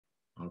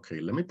Okay,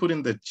 let me put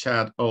in the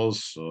chat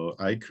also.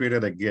 I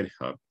created a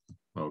GitHub,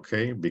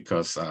 okay,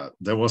 because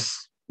there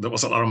was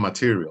a lot of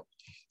material,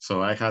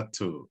 so I had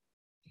to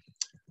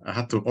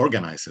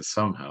organize it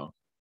somehow.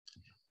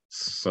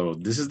 So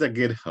this is the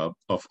GitHub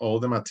of all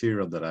the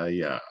material that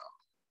I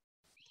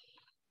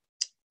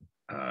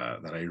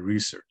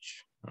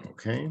research.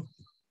 Okay,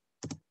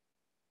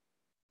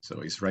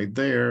 so it's right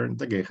there,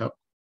 the GitHub,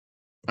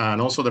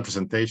 and also the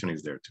presentation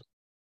is there too.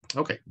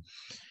 Okay,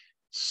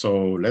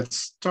 so let's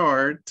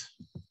start.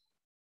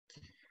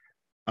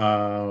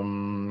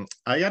 I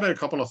added a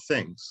couple of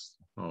things,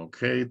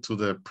 okay, to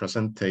the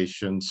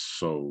presentation,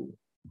 so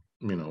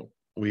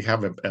we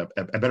have a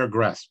better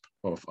grasp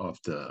of what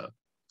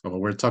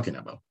we're talking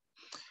about.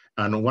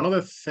 And one of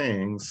the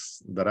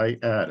things that I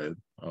added,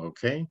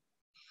 okay,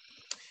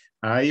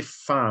 I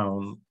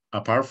found,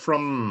 apart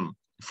from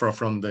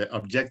the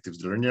objectives,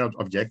 the learning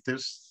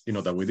objectives,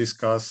 that we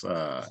discussed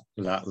the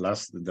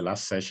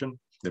last session,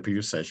 the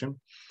previous session,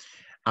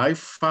 I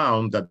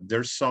found that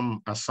there's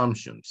some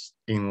assumptions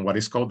in what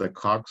is called the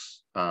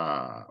Cox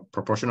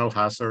proportional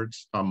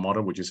hazards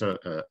model, which is a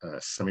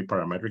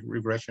semi-parametric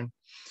regression.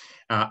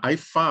 I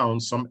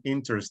found some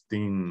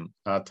interesting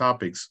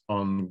topics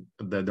on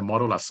the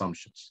model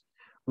assumptions,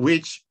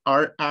 which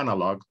are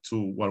analog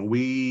to what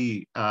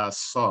we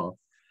saw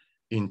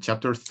in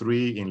chapter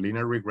 3 in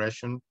linear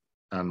regression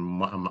and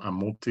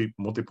multiple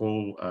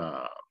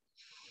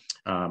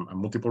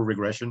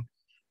regression.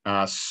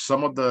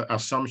 Some of the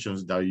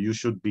assumptions that you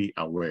should be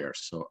aware.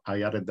 So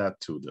I added that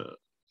to the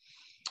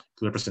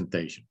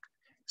presentation.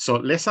 So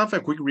let's have a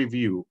quick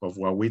review of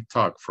what we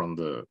talked from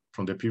the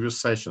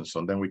previous sessions,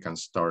 and then we can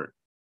start,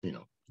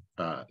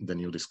 the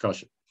new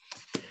discussion.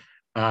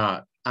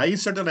 I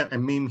inserted a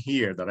meme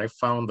here that I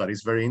found that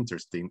is very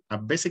interesting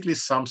and basically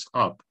sums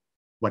up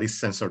what is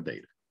censored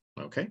data.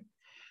 Okay,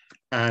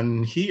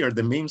 and here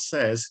the meme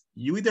says,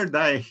 you either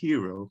die a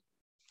hero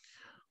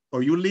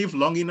or you live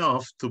long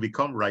enough to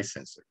become right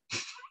censored.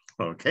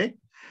 Okay,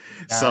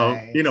 nice. So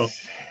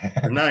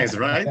nice,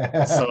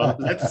 right? So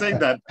let's say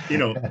that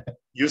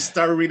you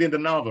start reading the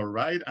novel,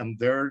 right, and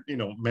there are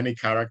many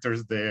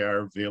characters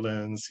there,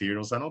 villains,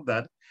 heroes, and all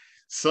that.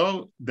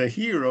 So the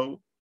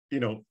hero,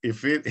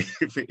 if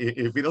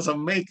it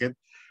doesn't make it,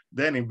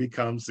 then it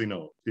becomes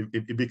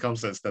it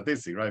becomes a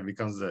statistic, right? It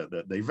becomes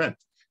the event.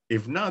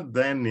 If not,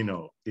 then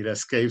it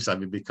escapes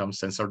and it becomes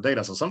censored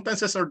data. So sometimes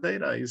censored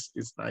data is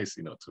nice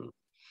to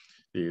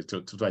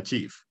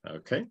achieve,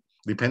 okay,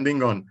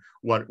 depending on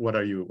what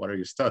are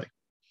you studying.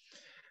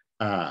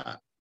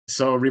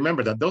 So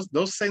remember that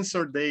those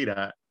censored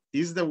data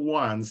is the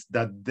ones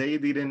that they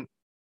didn't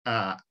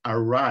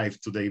arrive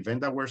to the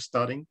event that we're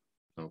studying,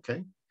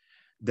 okay?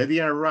 They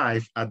didn't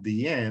arrive at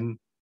the end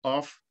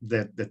of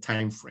the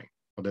time frame,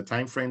 or the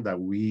time frame that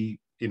we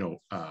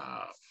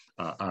are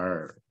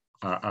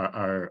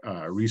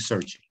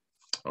researching,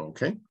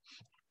 okay?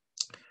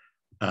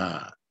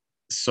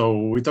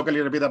 So we talk a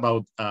little bit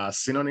about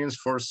synonyms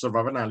for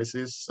survival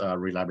analysis,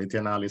 reliability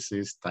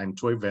analysis, time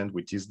to event,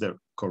 which is the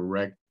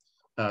correct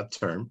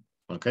term.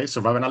 Okay,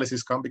 survival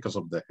analysis comes because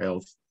of the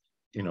health,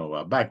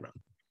 background.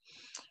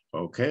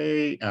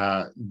 Okay,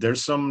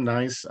 there's some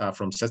nice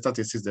from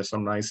Statistics. There's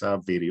some nice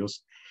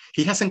videos.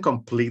 He hasn't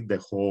completed the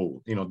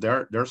whole.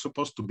 There are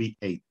supposed to be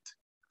 8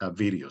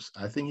 videos.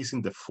 I think he's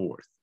in the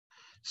 4th.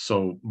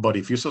 So, but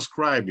if you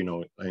subscribe,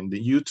 in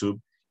the YouTube,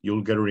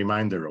 you'll get a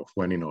reminder of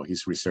when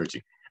he's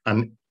researching.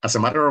 And as a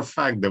matter of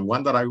fact, the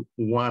one that I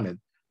wanted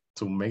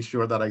to make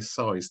sure that I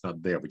saw is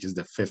not there, which is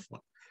the 5th one,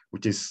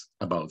 which is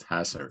about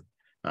hazard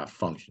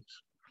functions.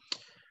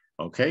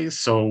 Okay,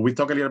 so we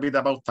talk a little bit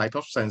about type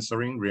of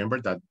censoring.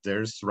 Remember that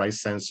there's right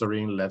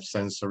censoring, left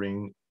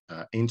censoring,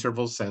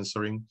 interval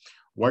censoring.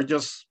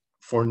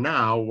 For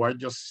now, we're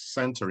just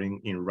centering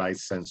in right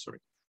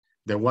censoring.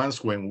 The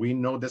ones when we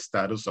know the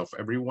status of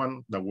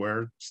everyone that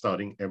we're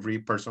studying, every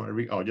person,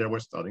 every object we're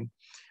studying.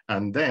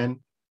 And then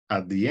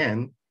at the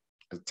end,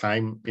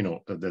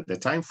 the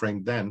time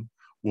frame, then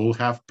we'll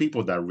have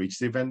people that reached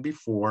the event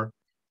before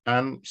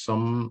and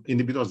some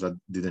individuals that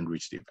didn't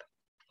reach the event.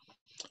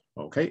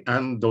 Okay,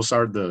 and those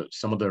are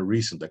some of the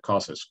reasons, the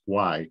causes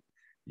why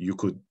you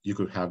could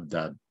have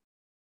that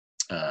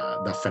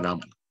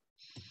phenomenon.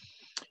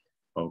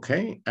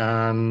 Okay,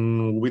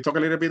 and we talk a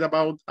little bit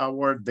about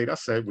our data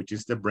set, which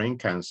is the brain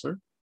cancer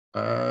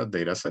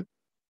data set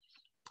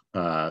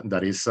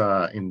that is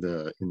in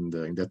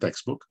the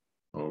textbook.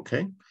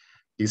 Okay,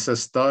 it's a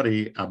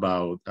study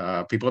about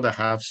people that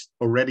have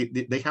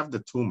they have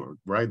the tumor,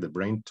 right, the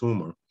brain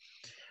tumor,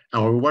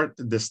 and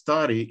the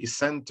study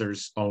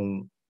centers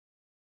on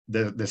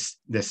the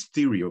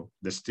stereo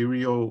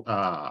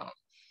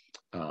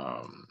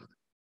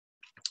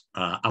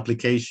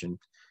application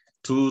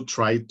to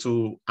try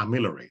to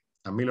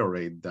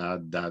ameliorate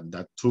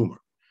that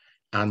tumor.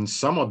 And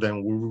some of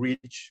them will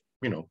reach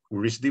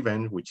the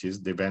event, which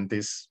is the event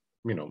is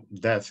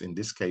death in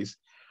this case,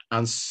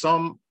 and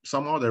some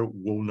other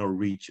will not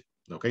reach it.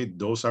 Okay,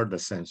 those are the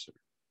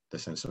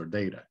sensor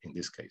data in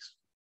this case.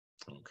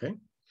 Okay,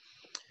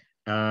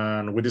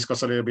 And we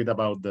discussed a little bit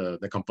about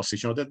the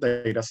composition of the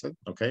data set.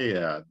 Okay,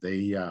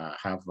 they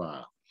have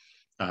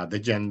the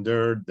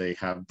gender, they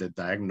have the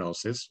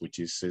diagnosis, which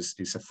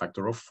is a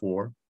factor of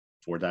 4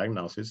 for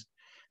diagnosis.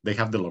 They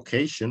have the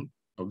location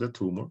of the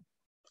tumor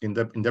in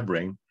the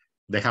brain.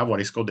 They have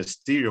what is called the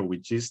stereo,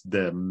 which is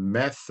the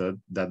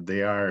method that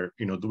they are,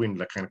 doing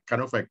like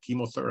kind of a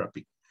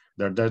chemotherapy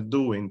that they're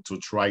doing to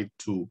try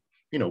to,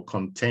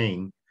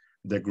 contain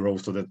the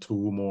growth of the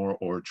tumor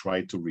or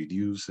try to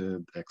reduce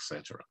it,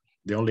 etc.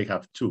 They only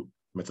have 2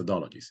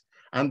 methodologies.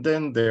 And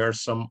then there are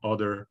some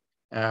other,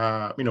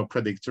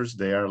 predictors.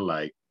 They are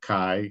like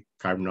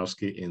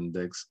Karnofsky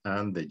index,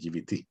 and the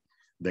GVT,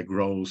 the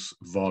gross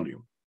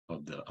volume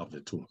of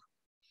the tumor.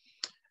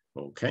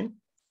 Okay.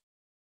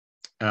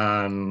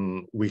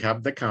 And we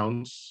have the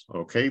counts,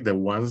 okay? The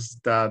ones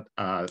that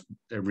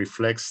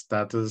reflect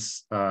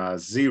status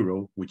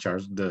 0, which are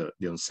the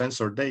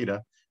uncensored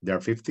data, there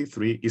are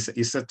 53.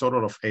 It's a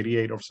total of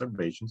 88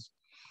 observations.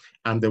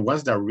 And the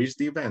ones that reach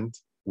the event,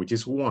 which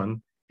is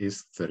 1,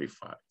 is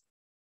 35,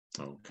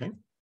 okay?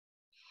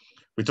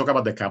 We talk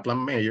about the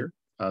Kaplan-Meier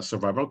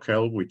survival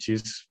curve, which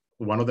is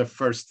one of the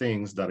first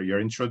things that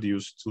you're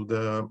introduced to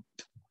the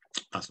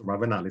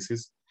survival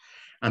analysis.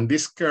 And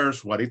this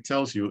curve, what it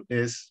tells you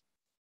is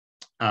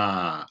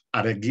at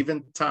a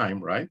given time,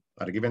 right?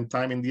 At a given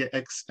time in the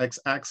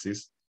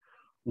x-axis,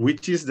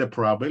 which is the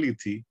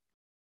probability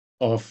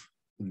of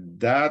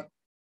that,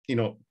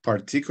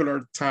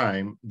 particular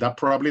time, that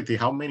probability,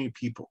 how many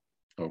people,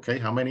 okay?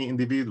 How many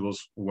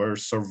individuals were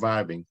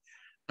surviving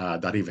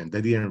that event?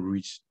 They didn't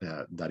reach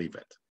that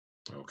event,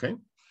 okay?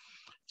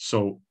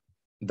 So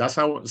that's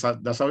how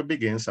it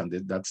begins, and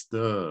that's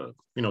the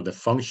the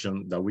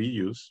function that we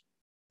use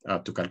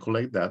to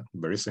calculate that.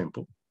 Very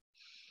simple.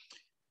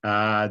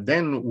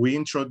 Then we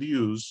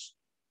introduce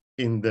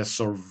in the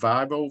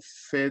survival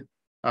fit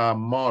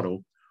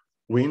model,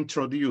 we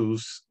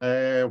introduce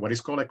what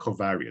is called a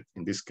covariate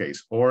in this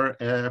case, or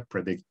a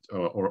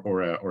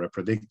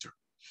predictor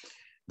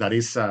that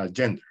is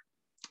gender.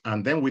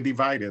 And then we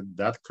divided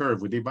that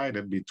curve. We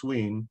divided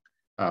between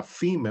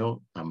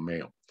female and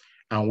male,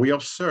 and we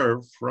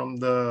observe from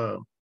the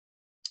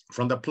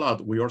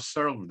plot. We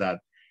observe that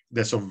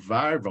the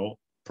survival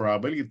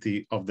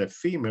probability of the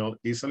female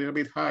is a little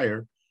bit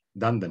higher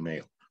than the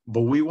male,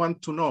 but we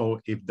want to know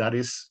if that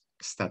is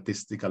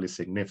statistically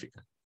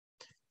significant,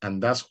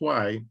 and that's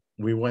why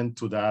we went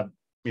to that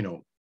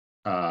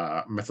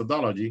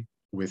methodology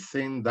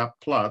within that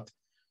plot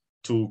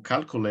to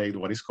calculate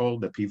what is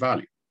called the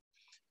p-value.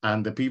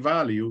 And the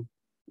p-value,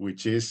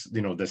 which is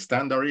the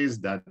standard, is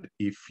that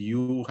if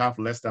you have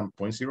less than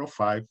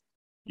 0.05,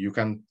 you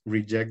can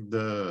reject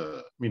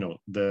the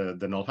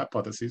the null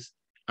hypothesis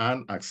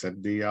and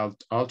accept the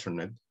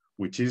alternate,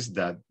 which is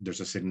that there's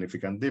a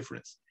significant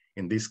difference.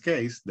 In this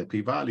case, the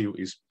p-value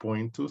is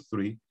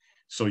 0.23,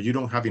 so you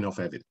don't have enough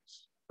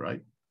evidence,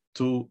 right,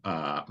 to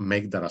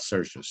make that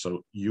assertion.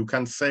 So you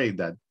can say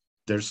that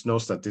there's no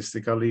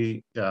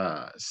statistically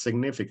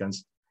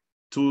significance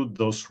to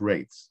those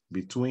rates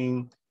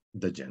between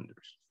the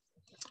genders.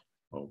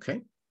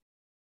 Okay.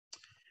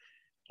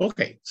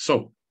 Okay,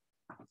 so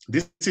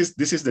this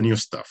is the new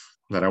stuff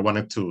that I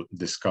wanted to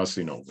discuss,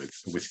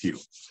 with you.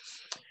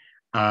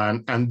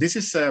 And this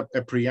is a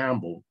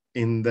preamble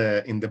in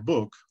the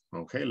book.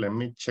 Okay, let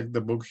me check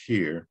the book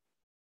here.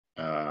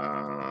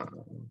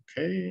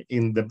 Okay,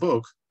 in the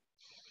book,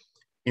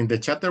 in the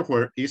chapter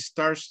where it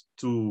starts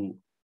to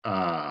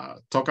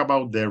talk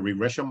about the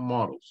regression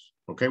models,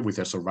 okay, with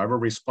a survival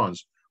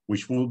response,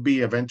 which will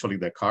be eventually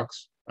the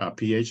Cox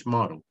pH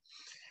model,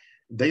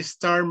 they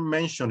start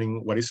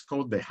mentioning what is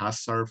called the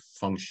hazard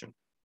function,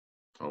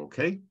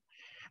 okay?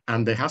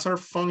 And the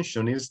hazard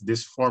function is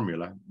this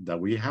formula that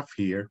we have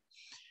here.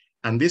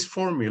 And this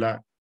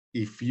formula,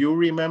 if you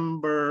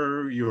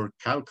remember your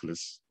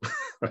calculus,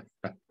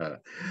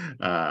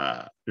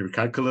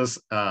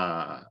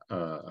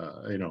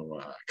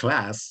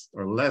 class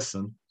or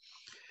lesson,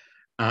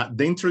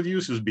 they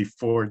introduce us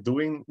before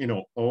doing,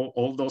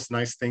 all those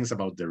nice things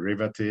about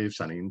derivatives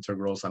and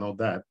integrals and all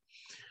that.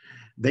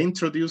 They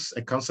introduce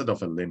a concept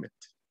of a limit,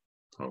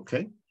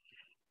 okay?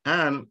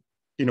 And,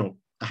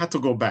 I had to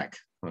go back,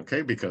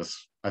 okay?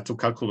 Because I took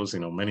calculus,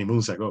 many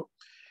moons ago.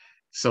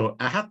 So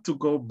I had to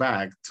go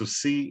back to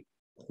see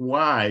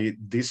why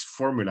this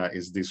formula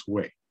is this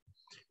way.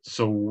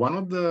 So one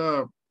of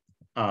the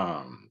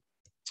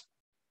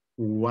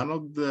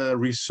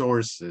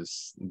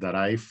resources that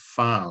I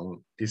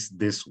found is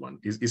this one.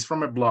 It's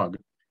from a blog.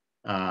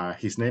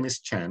 His name is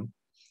Chan.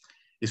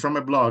 It's from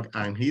a blog,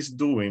 and he's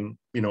doing,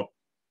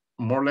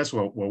 more or less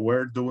what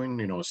we're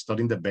doing,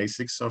 studying the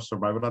basics of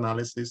survival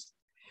analysis.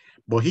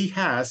 But he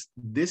has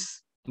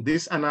this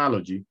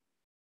analogy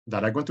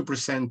that I'm going to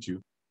present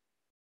you.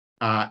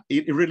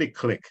 It really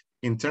clicked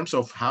in terms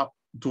of how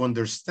to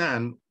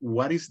understand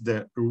what is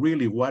the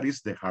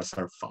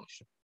hazard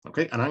function.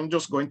 Okay, and I'm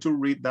just going to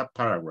read that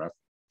paragraph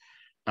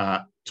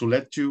to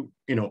let you,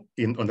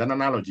 on that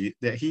analogy,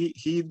 that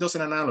he does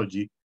an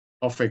analogy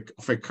of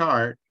a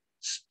car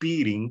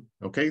speeding,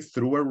 okay,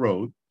 through a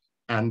road,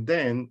 and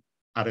then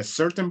at a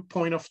certain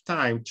point of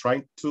time,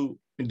 trying to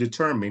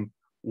determine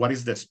what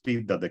is the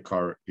speed that the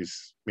car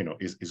is,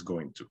 is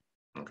going to.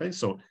 Okay,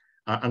 so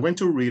I'm going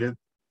to read it,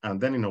 and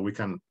then, we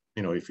can,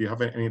 if you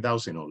have any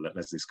doubts,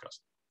 let's discuss.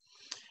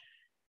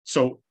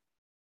 So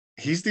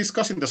he's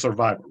discussing the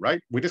survival,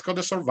 right? We discussed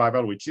the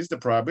survival, which is the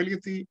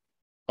probability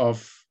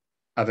of,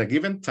 at a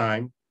given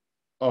time,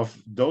 of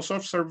those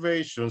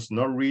observations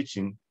not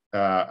reaching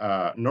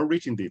the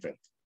event.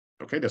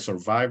 Okay, the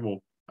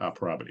survival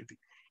probability.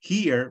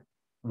 Here,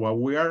 what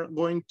we are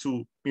going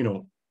to,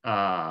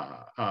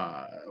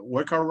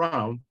 work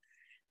around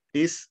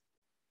is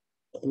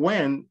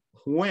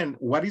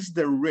what is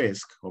the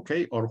risk,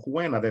 okay, or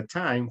when at the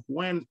time,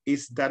 when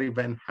is that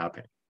event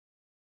happening?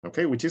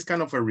 Okay, which is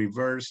kind of a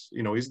reverse,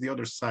 is the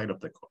other side of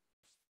the coin.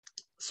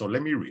 So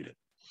let me read it.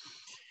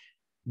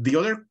 The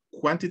other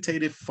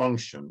quantitative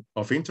function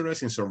of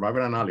interest in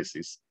survival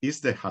analysis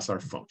is the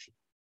hazard function,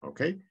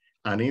 okay?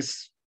 And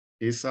is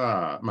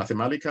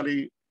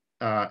mathematically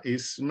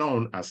is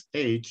known as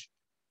H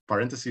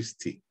parenthesis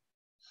T.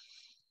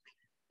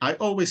 I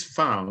always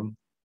found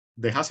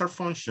the hazard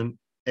function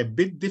a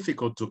bit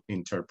difficult to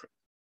interpret.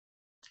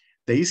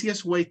 The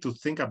easiest way to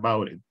think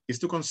about it is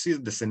to consider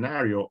the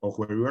scenario of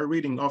where you are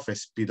reading off a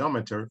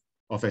speedometer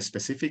of a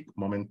specific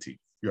moment T.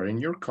 You're in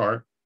your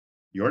car,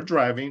 you're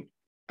driving,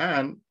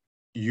 and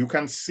you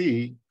can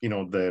see,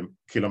 the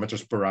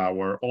kilometers per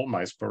hour, or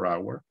miles per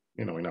hour,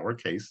 in our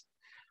case,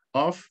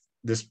 of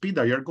the speed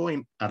that you're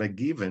going at a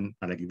given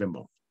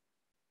moment.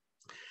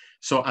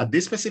 So at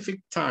this specific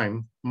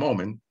time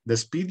moment, the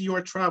speed you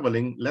are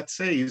traveling, let's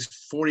say, is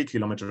 40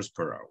 kilometers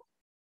per hour.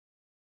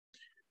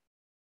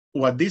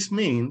 What this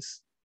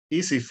means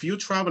is if you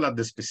travel at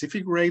the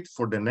specific rate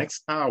for the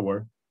next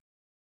hour,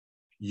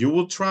 you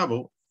will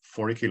travel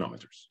 40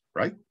 kilometers,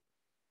 right?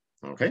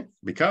 Okay,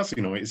 because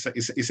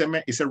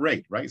it's a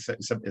rate, right?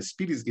 A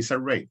speed is a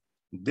rate.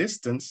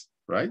 Distance,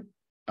 right?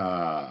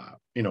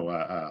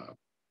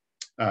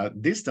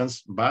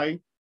 Distance by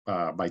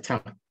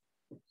time.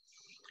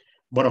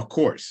 But of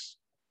course,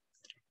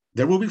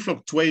 there will be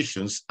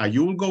fluctuations, and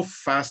you will go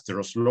faster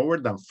or slower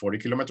than 40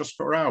 kilometers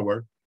per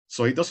hour.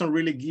 So it doesn't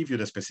really give you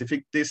the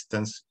specific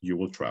distance you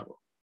will travel.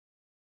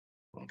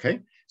 Okay,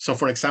 so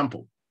for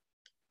example,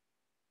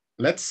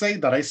 let's say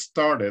that I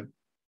started,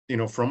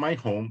 from my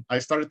home, I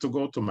started to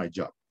go to my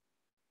job.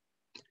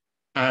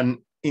 And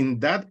in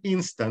that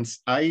instance,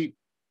 I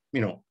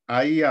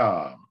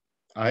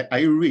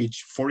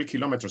reach 40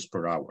 kilometers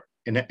per hour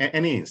in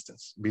any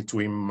instance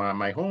between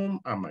my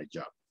home and my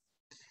job.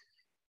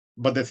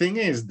 But the thing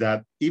is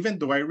that even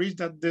though I reach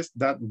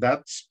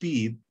that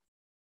speed,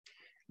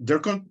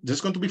 there's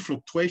going to be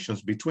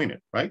fluctuations between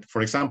it, right?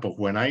 For example,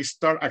 when I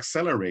start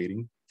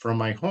accelerating from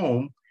my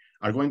home,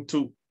 I'm going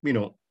to,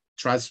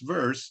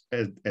 traverse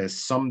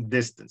some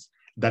distance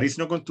that is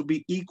not going to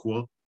be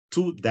equal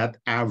to that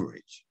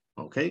average,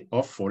 okay,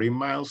 of 40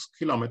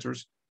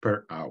 kilometers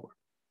per hour.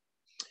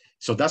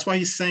 So that's why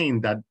he's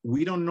saying that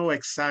we don't know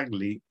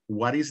exactly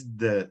what is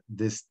the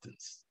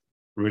distance,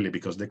 really,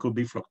 because there could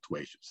be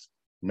fluctuations.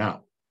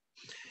 Now,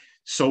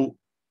 so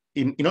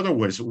in other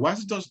words, what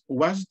does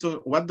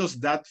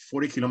that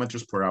 40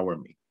 kilometers per hour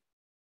mean?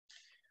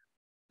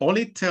 All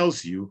it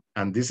tells you,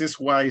 and this is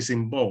why it's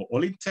in bold,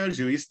 all it tells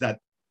you is that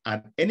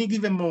at any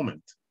given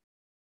moment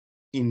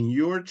in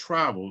your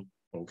travel,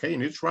 okay,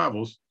 in your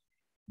travels,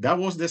 that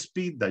was the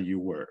speed that you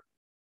were,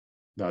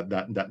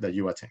 that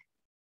you attained.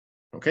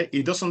 Okay,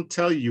 it doesn't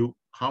tell you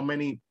how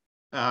many,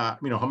 how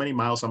many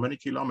miles, how many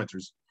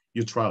kilometers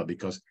you travel,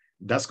 because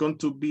that's going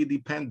to be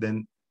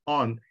dependent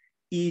on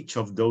each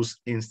of those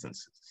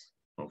instances.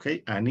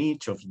 Okay, and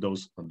each of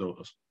those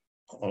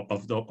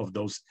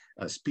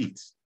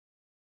speeds.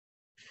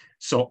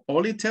 So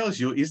all it tells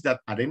you is that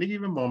at any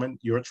given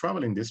moment you're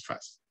traveling this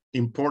fast.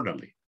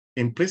 Importantly,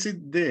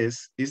 implicit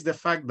this is the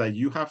fact that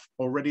you have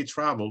already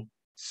traveled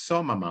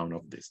some amount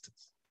of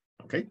distance.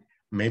 Okay,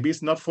 maybe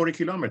it's not 40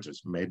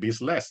 kilometers, maybe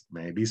it's less,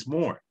 maybe it's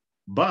more,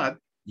 but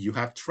you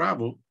have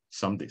traveled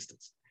some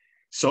distance.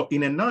 So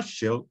in a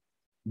nutshell,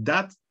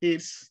 that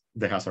is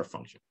the hazard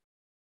function.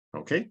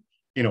 Okay,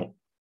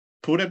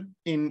 put it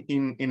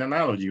in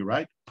analogy,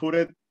 right? Put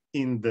it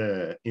in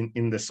the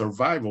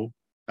survival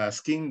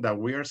scheme that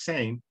we are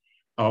saying.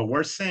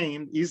 We're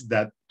saying is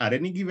that at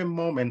any given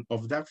moment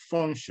of that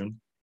function,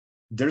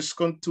 there's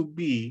going to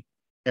be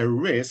a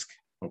risk,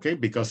 okay,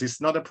 because it's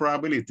not a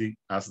probability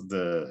as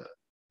the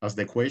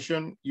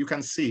equation you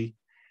can see.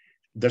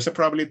 There's a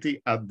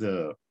probability at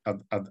the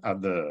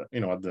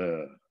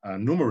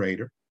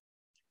numerator,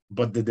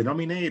 but the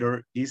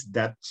denominator is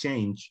that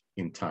change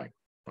in time,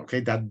 okay,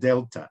 that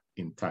delta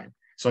in time.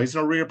 So it's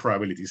not really a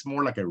probability; it's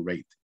more like a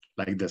rate,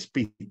 like the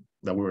speed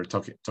that we were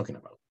talking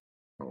about.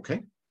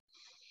 Okay.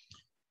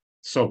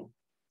 So,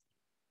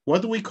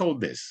 what do we call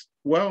this?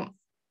 Well,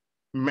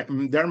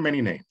 there are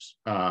many names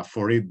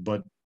for it,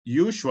 but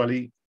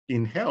usually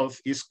in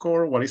health is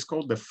called what is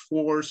called the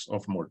force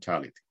of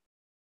mortality.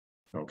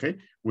 Okay,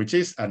 which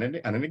is at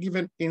any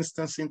given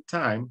instance in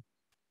time,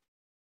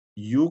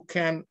 you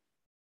can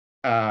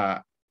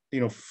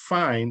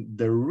find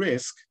the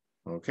risk,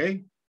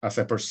 okay, as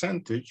a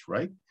percentage,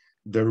 right,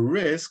 the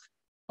risk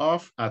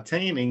of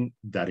attaining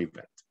that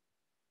event.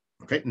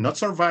 Okay, not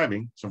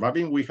surviving.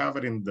 Surviving, we have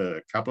it in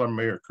the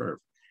Kaplan-Meier curve,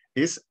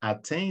 is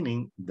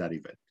attaining that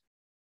event.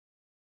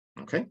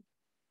 Okay,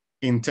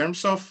 in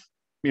terms of,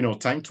 you know,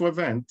 time to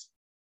event,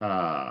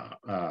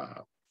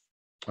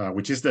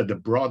 which is the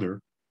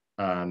broader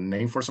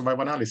name for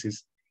survival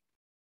analysis,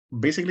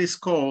 basically it's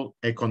called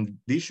a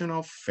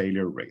conditional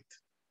failure rate.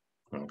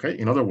 Okay,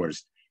 in other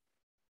words,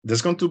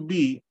 there's going to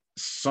be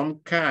some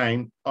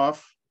kind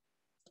of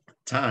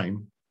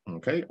time,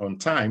 okay, on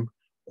time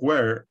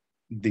where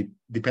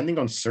depending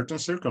on certain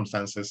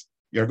circumstances,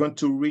 you're going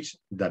to reach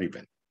that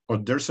event, or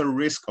there's a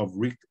risk of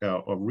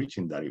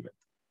reaching that event.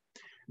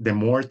 The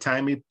more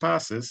time it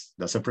passes,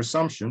 that's a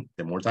presumption,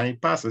 the more time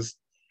it passes,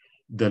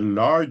 the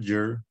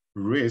larger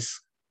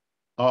risk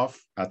of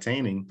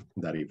attaining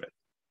that event.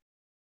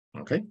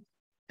 Okay,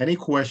 any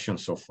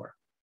questions so far?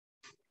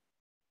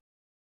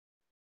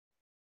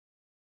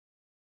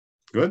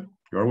 Good,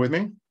 you're with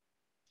me?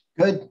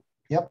 Good,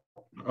 yep.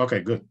 Okay,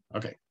 good,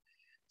 okay.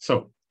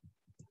 So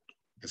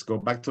let's go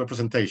back to the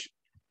presentation.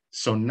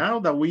 So now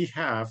that we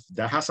have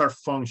the hazard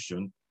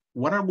function,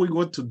 what are we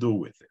going to do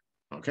with it,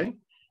 okay?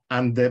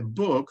 And the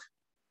book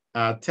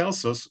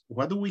tells us,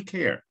 what do we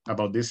care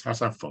about this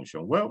hazard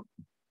function? Well,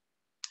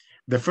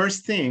 the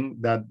first thing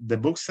that the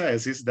book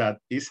says is that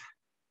it's,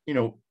 you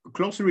know,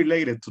 closely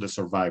related to the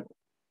survival,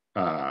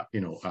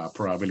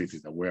 probability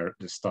that we're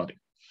studying.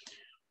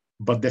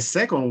 But the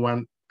second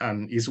one,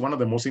 and is one of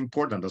the most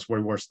important, that's why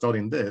we're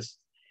studying this,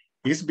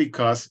 is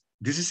because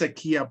this is a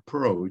key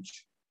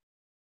approach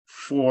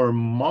for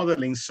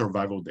modeling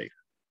survival data,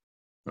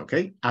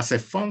 okay? As a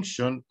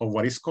function of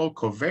what is called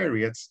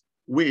covariates,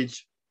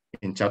 which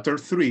in chapter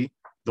 3,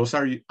 those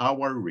are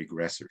our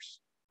regressors,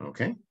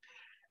 okay?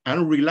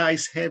 And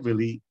relies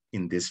heavily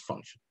in this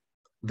function.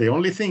 The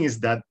only thing is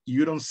that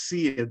you don't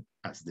see it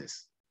as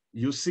this.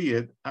 You see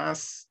it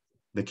as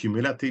the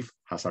cumulative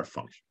hazard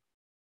function,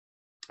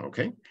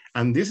 okay?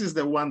 And this is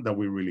the one that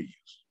we really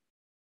use,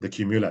 the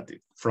cumulative.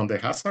 From the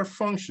hazard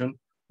function,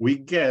 we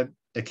get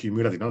a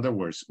cumulative. In other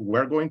words,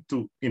 we're going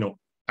to, you know,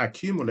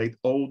 accumulate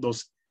all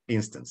those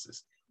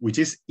instances, which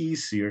is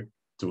easier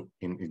to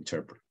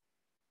interpret.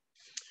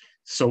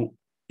 So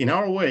in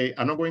our way,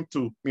 I'm not going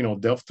to, you know,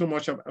 delve too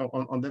much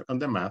on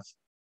the math,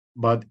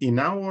 but in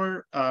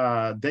our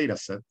data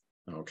set,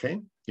 okay,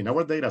 in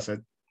our data set,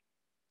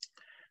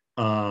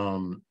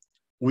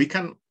 we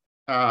can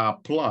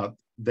plot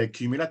the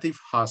cumulative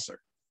hazard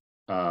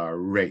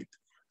rate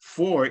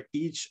for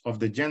each of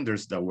the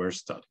genders that we're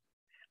studying.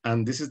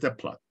 And this is the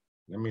plot.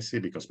 Let me see,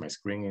 because my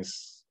screen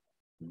is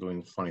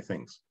doing funny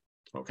things,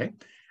 okay?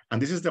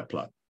 And this is the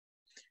plot.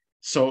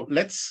 So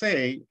let's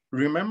say,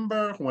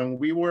 remember when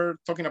we were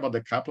talking about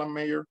the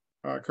Kaplan-Meier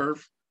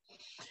curve,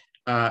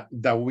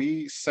 that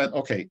we said,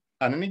 okay,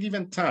 at any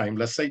given time,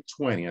 let's say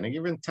 20, at any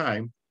given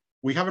time,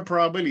 we have a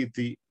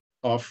probability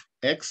of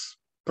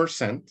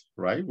X%,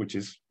 right? Which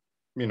is,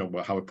 you know,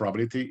 how a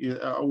probability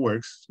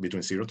works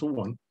between 0 to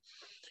 1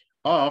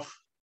 of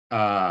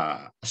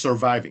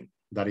surviving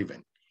that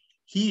event.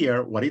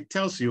 Here, what it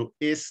tells you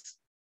is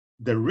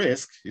the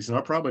risk, it's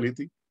not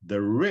probability,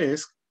 the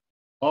risk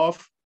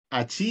of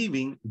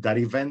achieving that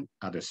event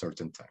at a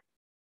certain time,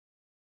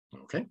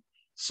 okay?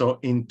 So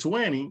in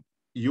 20,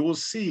 you will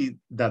see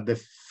that the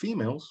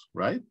females,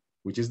 right,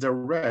 which is the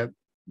red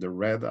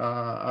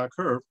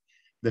curve,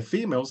 the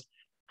females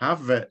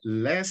have a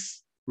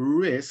less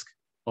risk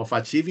of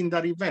achieving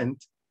that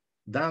event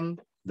than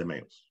the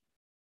males,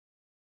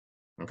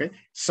 okay?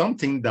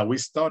 Something that we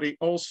study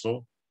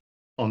also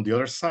on the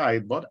other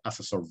side, but as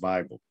a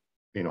survival,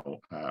 you know,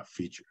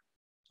 feature,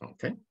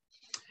 okay?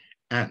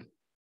 And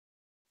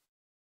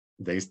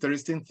the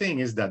interesting thing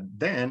is that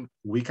then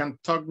we can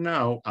talk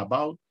now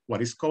about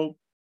what is called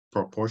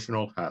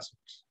proportional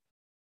hazards,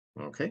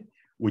 okay?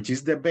 Which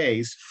is the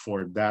base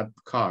for that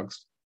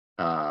COGS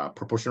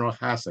proportional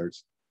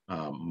hazards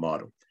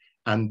model.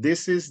 And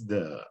this is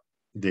the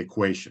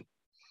equation.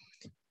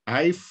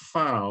 I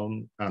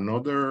found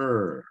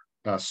another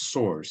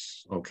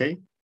source, okay,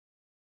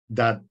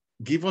 that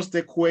give us the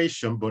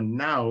equation, but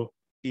now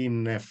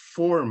in a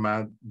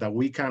format that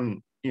we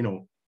can, you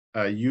know,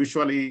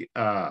 usually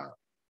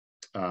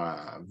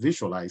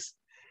visualize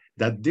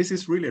that this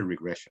is really a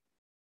regression,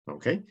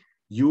 okay?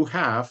 You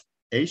have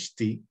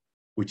HT,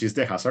 which is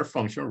the hazard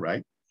function,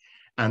 right?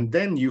 And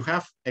then you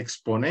have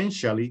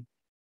exponentially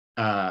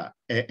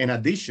an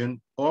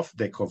addition of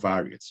the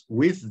covariates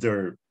with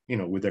their, you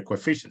know, with the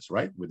coefficients,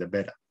 right? With the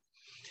beta.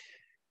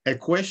 A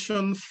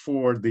question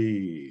for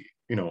the,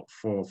 you know,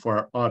 for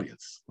our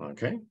audience,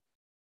 okay?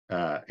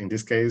 In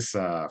this case,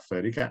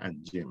 Federica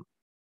and Jim.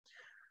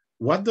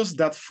 What does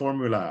that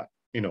formula,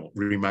 you know,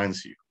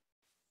 reminds you?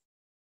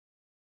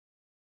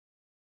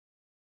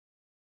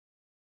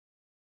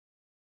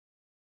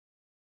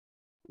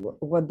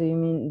 What do you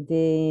mean?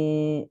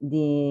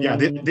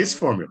 This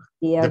formula,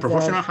 the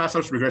proportional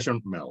hazards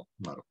regression model.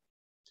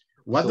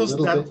 What does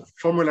that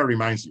formula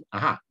reminds you?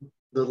 Aha.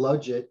 The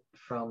logit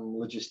from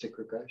logistic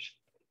regression.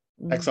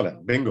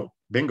 Excellent, bingo,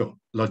 bingo.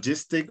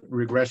 Logistic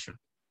regression,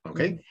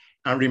 okay? Mhm.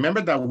 And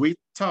remember that we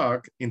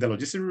talk in the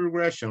logistic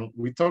regression,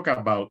 we talk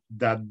about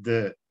that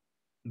the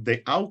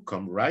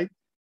outcome, right,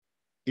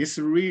 is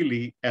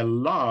really a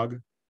log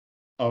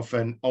of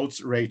an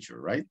odds ratio,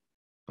 right?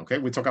 Okay,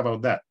 we talk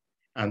about that.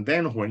 And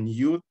then when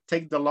you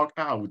take the log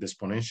out with the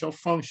exponential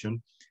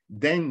function,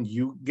 then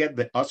you get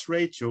the odds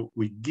ratio,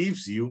 which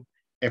gives you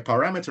a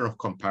parameter of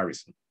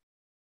comparison,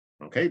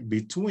 okay,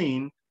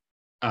 between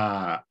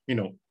the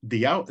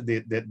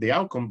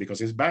outcome,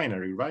 because it's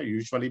binary, right?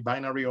 Usually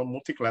binary or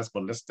multi-class,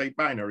 but let's take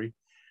binary,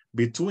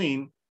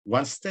 between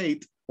one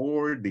state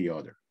or the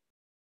other.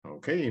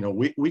 Okay,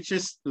 which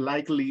is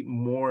likely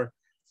more,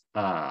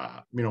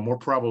 more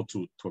probable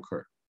to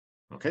occur.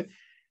 Okay,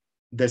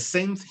 the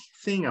same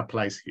thing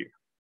applies here.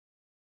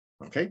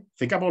 Okay,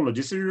 think about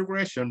logistic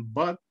regression,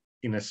 but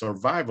in a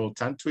survival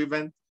time to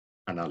event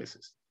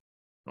analysis.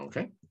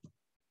 Okay,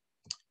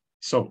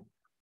 so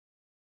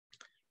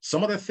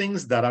some of the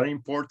things that are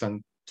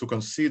important to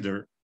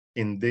consider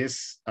in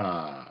this,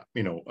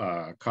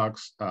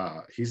 Cox,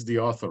 he's the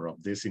author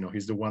of this,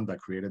 he's the one that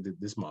created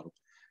this model,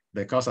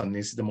 because and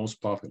it's the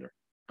most popular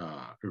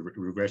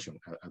regression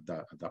at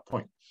that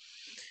point.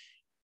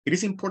 It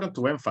is important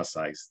to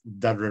emphasize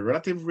that the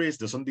relative risk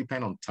doesn't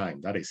depend on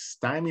time. That is,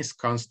 time is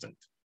constant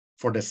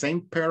for the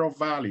same pair of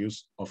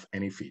values of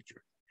any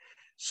feature.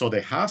 So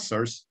the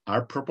hazards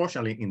are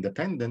proportionally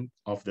independent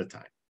of the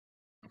time.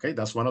 Okay,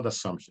 that's one of the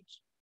assumptions.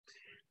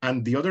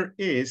 And the other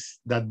is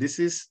that this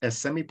is a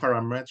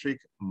semi-parametric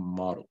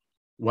model.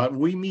 What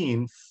we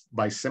mean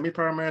by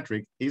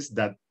semi-parametric is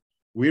that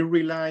we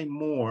rely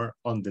more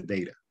on the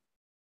data,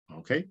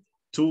 okay,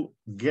 to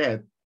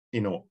get,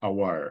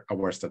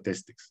 our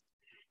statistics.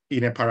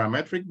 In a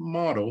parametric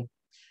model,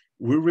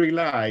 we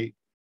rely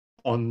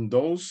on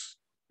those,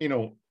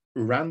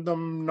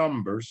 random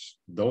numbers,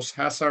 those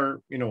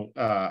hazard,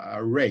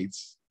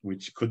 rates,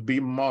 which could be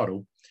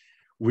modeled.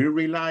 We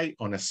rely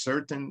on a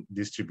certain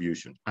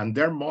distribution, and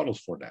there are models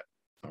for that.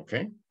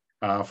 Okay.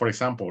 For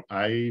example,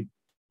 I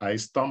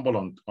stumble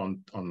on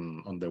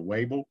the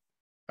Weibull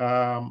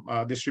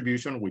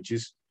distribution, which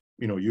is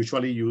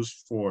usually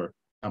used for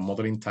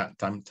modeling time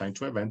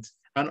to event,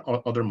 and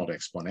other model,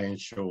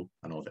 exponential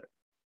and all that.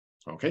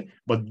 Okay,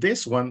 but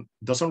this one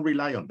doesn't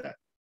rely on that.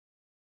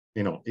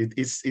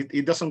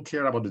 It doesn't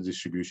care about the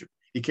distribution.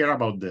 It cares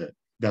about the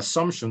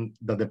assumption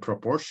that the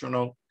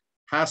proportional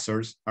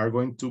hazards are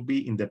going to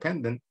be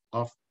independent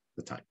of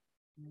the time,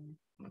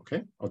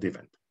 okay, of the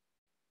event.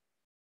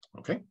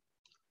 Okay,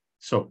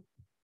 so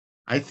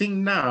I think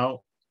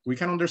now we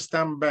can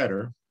understand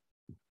better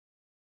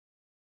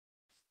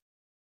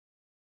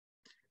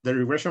the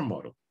regression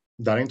model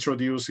that I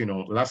introduced,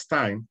 last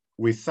time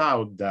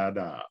without that,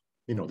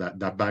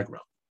 that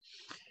background.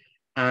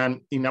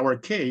 And in our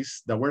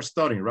case that we're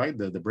studying, right,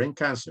 the brain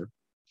cancer,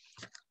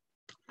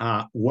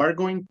 we're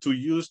going to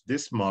use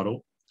this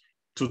model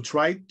to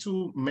try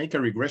to make a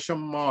regression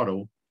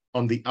model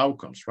on the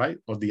outcomes, right,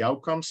 of the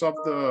outcomes of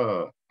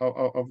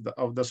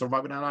the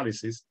survival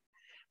analysis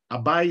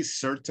by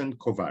certain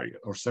covariate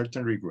or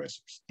certain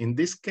regressors. In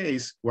this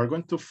case, we're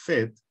going to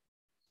fit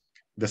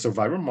the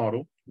survival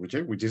model,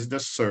 which is the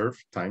serve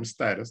time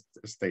status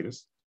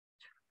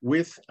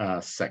with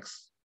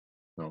sex,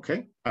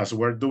 okay, as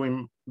we're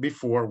doing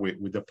before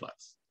with the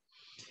plots.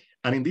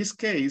 And in this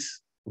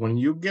case, when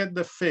you get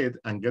the fit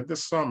and get the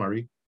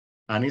summary,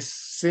 and it's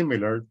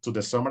similar to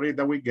the summary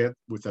that we get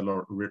with a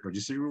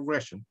logistic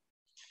regression,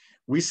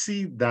 we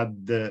see that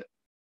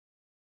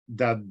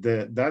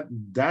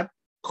that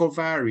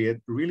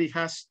covariate really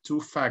has two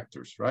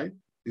factors, right?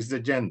 It's the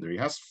gender. It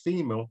has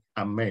female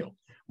and male.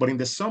 But in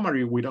the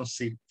summary, we don't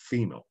see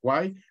female.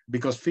 Why?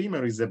 Because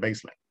female is the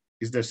baseline.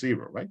 It's the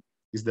zero, right?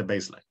 It's the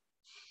baseline.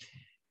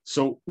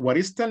 So what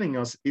it's telling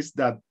us is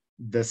that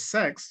the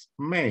sex,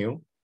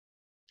 male,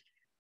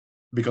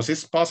 because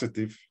it's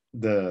positive,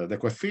 the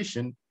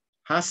coefficient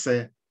has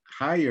a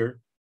higher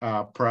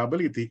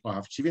probability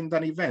of achieving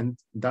that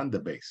event than the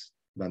base,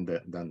 than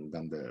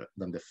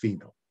the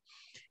female.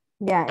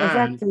 Yeah,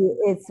 exactly.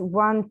 It's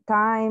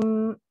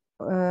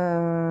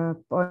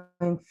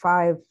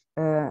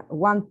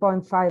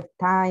 1.5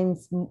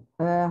 times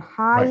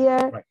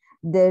higher right.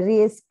 the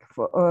risk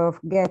of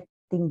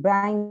getting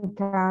brain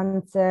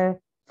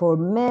cancer for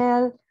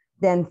male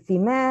than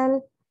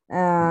female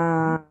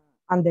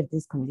under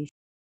this condition.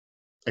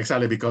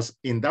 Exactly, because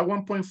in that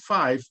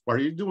 1.5,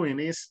 what you're doing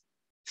is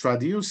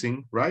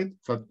traducing, right?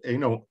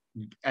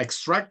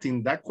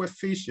 Extracting that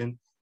coefficient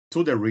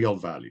to the real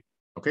value.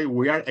 Okay,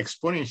 we are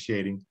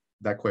exponentiating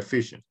that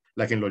coefficient,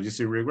 like in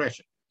logistic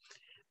regression.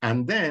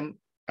 And then,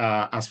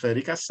 as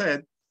Federica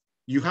said,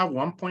 you have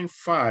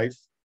 1.5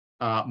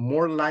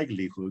 more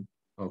likelihood,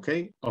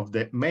 okay, of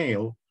the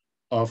male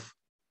of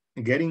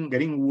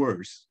getting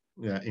worse.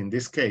 In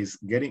this case,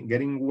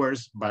 getting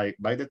worse by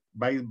the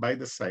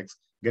sex,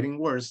 getting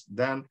worse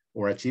than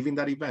or achieving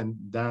that event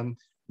than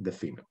the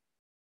female.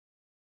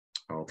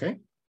 Okay,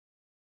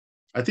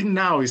 I think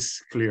now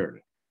it's clear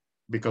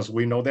because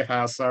we know the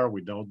hazard,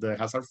 we know the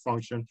hazard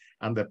function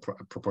and the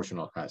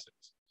proportional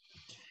hazards.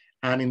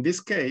 And in this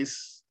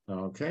case,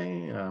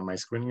 okay, my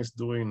screen is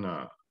doing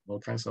all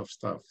kinds of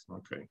stuff.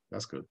 Okay,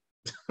 that's good.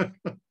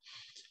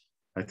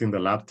 I think the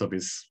laptop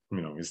is,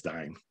 is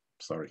dying.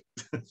 Sorry.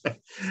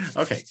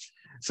 Okay,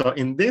 so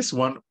in this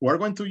one, we're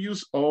going to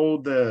use all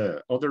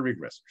the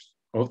regressors,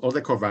 all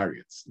the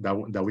covariates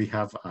that we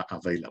have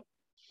available.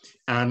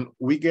 And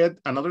we get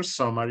another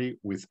summary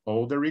with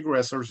all the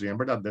regressors.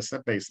 Remember that there's a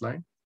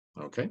baseline,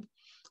 okay,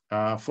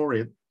 for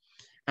it.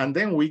 And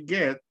then we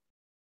get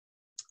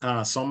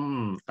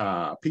some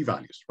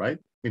p-values, right?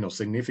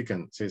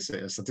 Significant,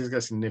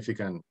 statistically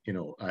significant,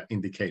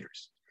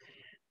 indicators.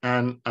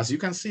 And as you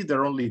can see,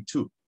 there are only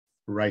two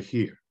right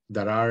here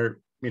that are,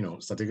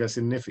 statistically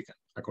significant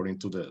according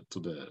to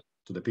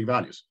the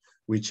p-values,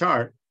 which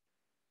are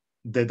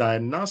the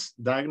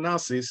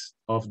diagnosis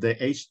of the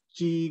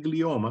HG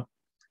glioma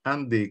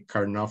and the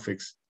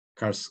Karnofsky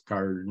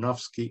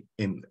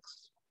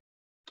index.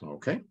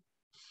 Okay,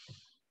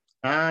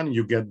 and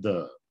you get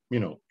the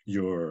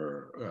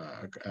your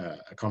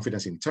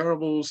confidence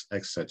intervals,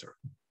 etc.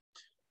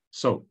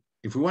 So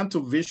if we want to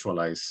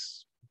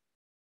visualize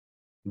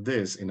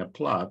this in a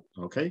plot,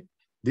 okay,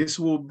 this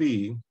will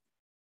be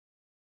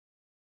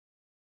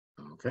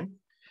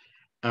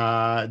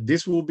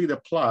this will be the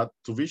plot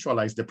to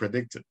visualize the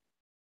predicted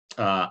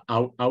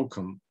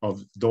outcome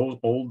of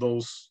all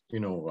those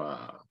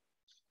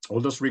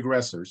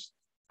regressors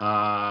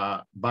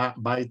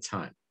by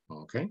time.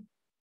 Okay,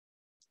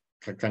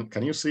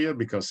 can you see it?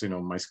 Because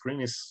my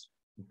screen is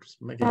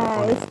making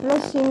it's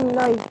flashing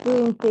like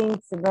doing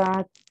things,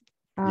 but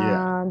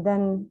yeah,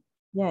 then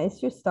it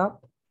should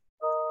stop.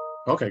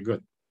 Okay,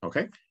 good.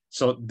 Okay,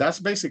 so that's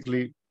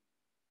basically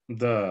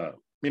the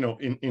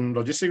in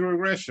logistic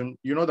regression,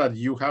 that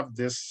you have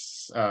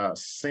this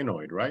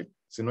sinoid, right?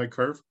 Sinoid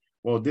curve.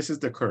 Well, this is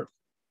the curve,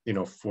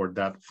 for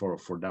that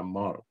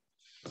model.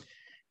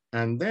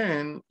 And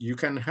then you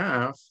can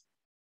have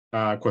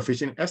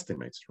coefficient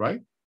estimates,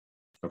 right?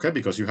 Okay,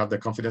 because you have the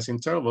confidence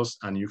intervals,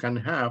 and you can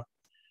have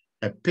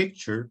a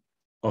picture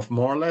of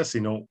more or less,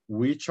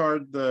 which are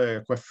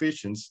the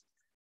coefficients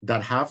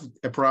that have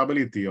a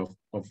probability of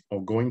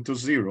going to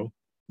zero.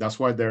 That's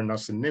why they're not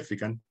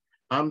significant.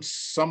 And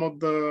some of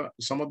the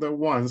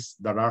ones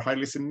that are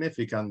highly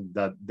significant,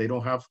 that they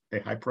don't have a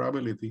high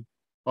probability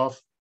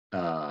of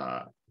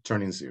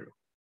turning zero.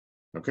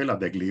 Okay, like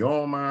the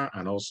glioma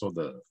and also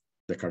the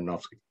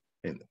Karnofsky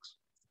index.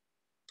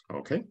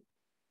 Okay.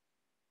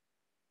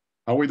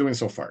 How are we doing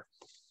so far?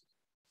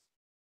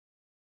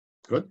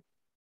 Good.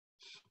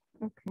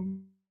 Okay.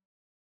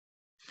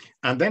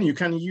 And then you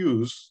can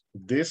use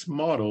this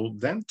model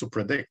then to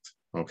predict.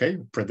 Okay,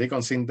 predict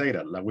unseen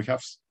data, like we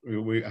have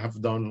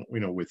done,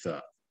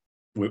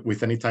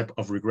 with any type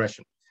of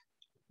regression.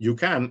 You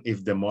can,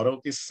 if the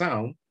model is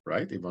sound,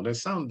 right? If model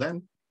is sound,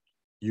 then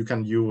you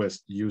can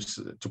use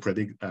to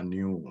predict a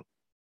new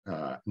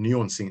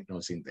unseen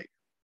data.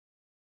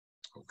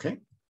 Okay.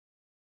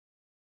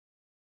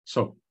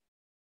 So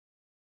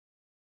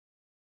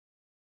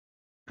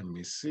let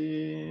me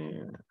see.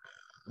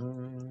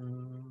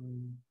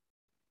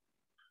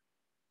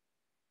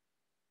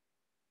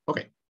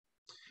 Okay.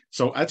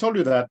 So I told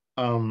you that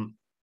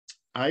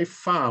I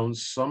found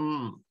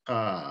some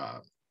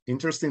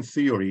interesting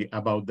theory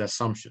about the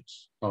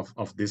assumptions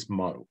of this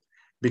model,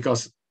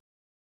 because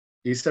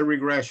it's a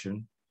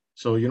regression.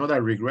 So you know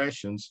that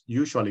regressions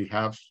usually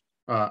have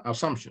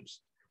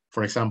assumptions.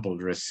 For example,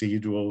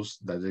 residuals,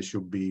 that they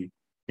should be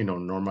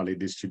normally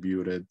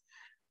distributed,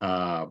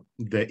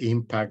 the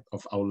impact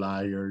of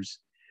outliers,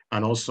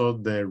 and also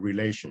the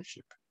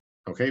relationship,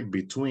 okay,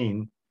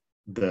 between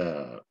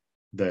the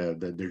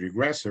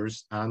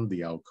regressors and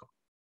the outcome.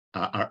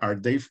 Are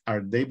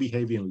they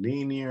behaving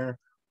linear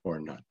or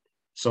not?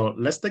 So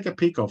let's take a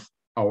peek of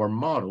our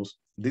models.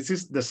 This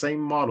is the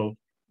same model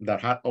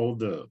that had all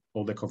the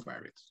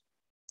covariates.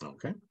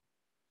 Okay.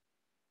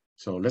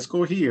 So let's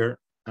go here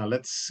and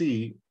let's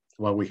see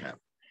what we have.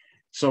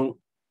 So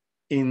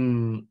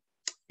in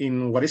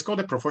what is called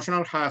the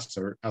proportional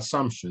hazard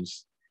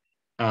assumptions,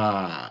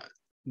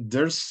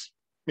 there's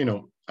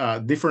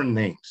different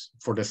names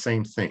for the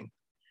same thing.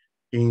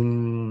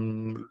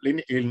 In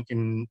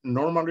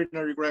normal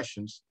linear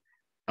regressions,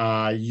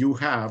 you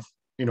have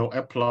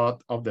a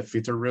plot of the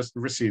filter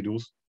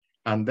residuals,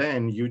 and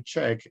then you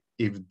check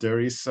if there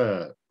is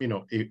a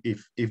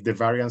if the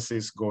variance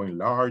is going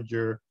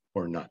larger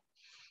or not.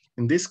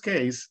 In this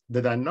case,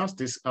 the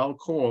diagnostics are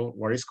called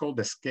what is called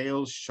the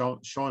scale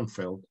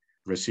Schoenfeld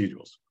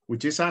residuals,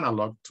 which is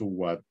analog to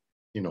what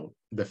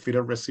the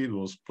filter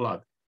residuals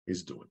plot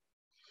is doing.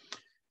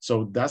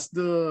 So this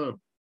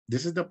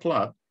is the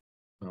plot.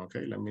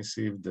 Okay, let me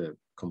see if the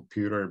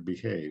computer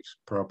behaves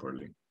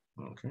properly.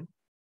 Okay.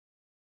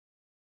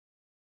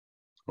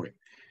 Okay,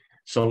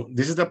 so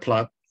this is the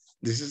plot.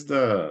 This is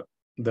the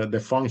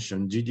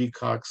function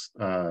ggcox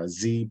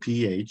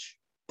zph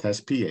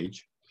test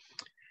ph,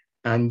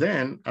 and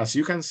then as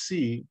you can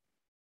see,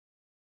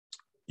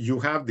 you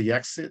have the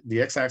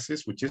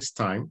x-axis, which is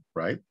time,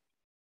 right?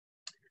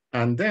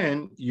 And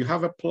then you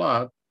have a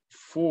plot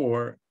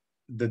for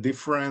the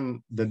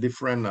different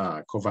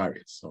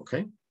covariates,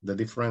 okay? The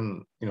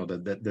different,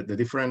 the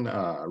different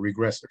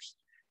regressors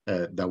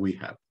that we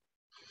have.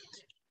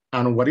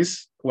 And what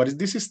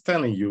this is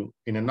telling you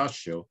in a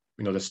nutshell,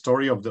 the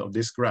story of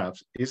this graph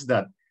is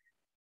that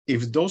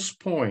if those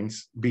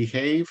points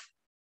behave,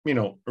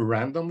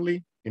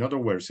 randomly, in other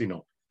words,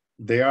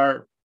 they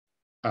are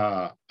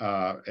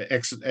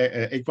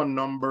equal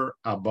number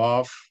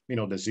above,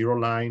 the zero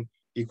line,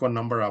 equal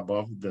number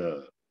above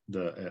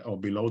or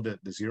below the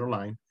zero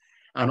line,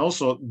 and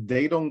also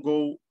they don't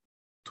go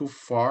too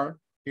far,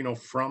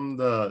 from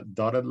the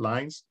dotted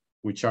lines,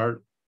 which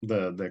are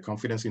the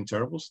confidence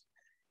intervals,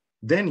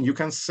 then you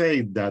can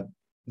say that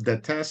the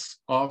test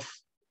of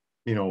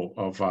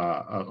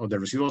the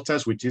residual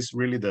test, which is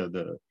really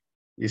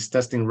is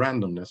testing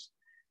randomness,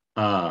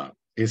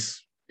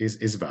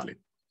 is valid.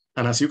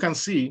 And as you can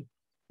see,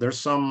 there's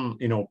some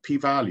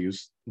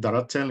p-values that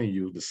are telling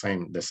you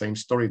the same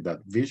story that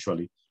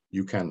visually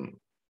you can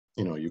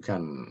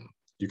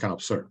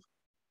observe.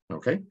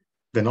 Okay,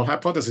 the null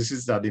hypothesis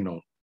is that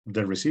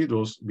the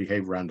residuals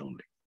behave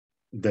randomly.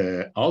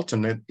 The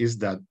alternate is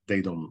that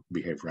they don't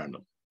behave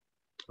randomly.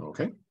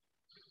 Okay,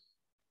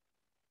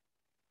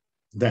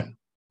 then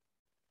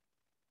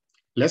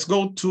let's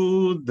go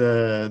to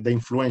the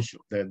influential,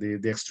 the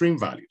extreme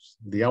values,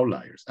 the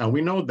outliers. And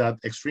we know that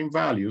extreme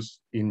values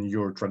in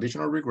your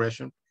traditional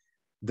regression,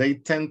 they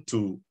tend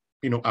to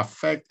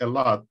affect a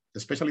lot,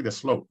 especially the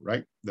slope,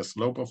 right? The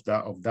slope of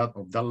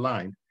that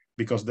line,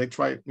 because they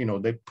try,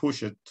 they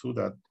push it to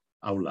that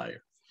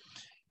outlier.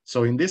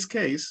 So in this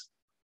case,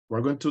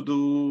 we're going to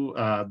do,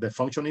 the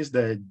function is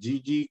the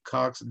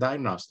GG-Cox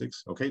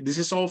diagnostics, okay? This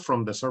is all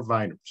from the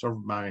Serrano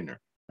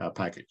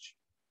package.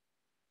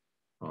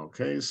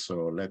 Okay,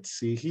 so let's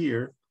see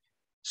here.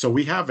 So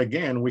we have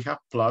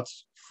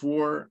plots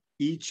for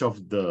each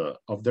of the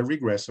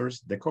regressors,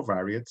 the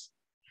covariates.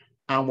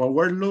 And what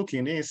we're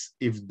looking is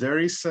if there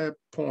is a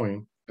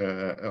point,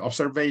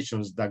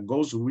 observations that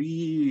goes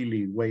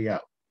really way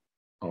out,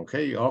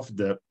 okay, of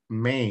the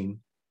main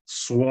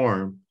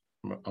swarm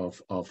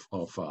of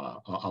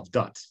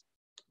dots,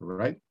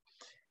 right?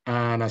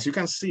 And as you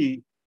can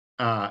see,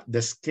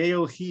 the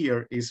scale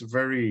here is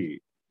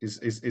very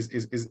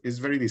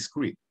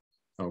discrete.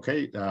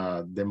 Okay,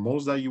 the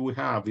most that you will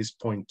have is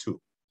 0.2,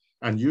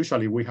 and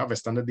usually we have a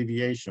standard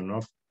deviation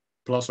of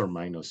plus or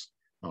minus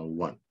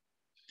 1.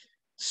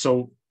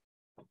 So,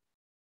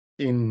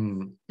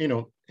 in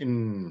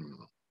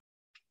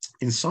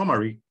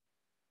summary,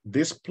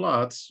 these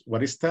plots,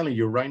 what it's telling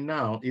you right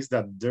now is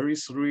that there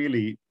is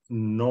really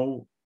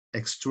no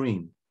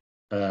extreme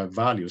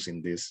values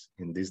in this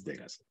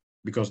data set,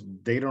 because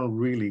they don't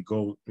really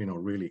go,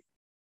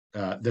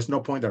 there's no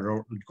point that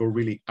go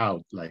really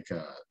out like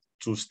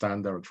 2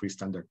 standard or 3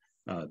 standard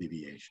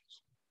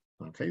deviations.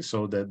 Okay,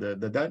 so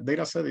that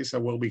data set is a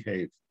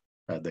well-behaved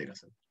data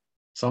set.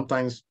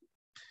 Sometimes,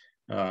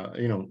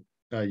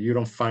 you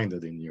don't find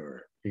it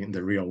in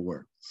the real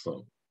world.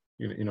 So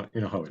you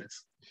know how it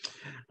is.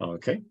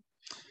 Okay,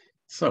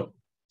 so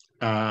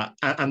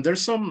and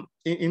there's some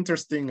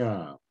interesting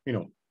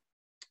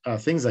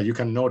things that you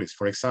can notice.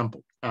 For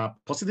example,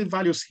 positive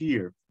values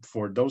here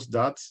for those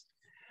dots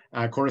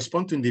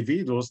correspond to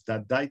individuals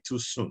that died too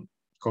soon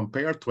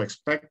compared to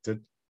expected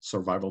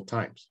survival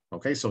times.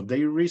 Okay, so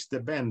they reached the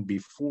event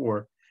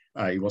before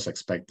it was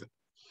expected.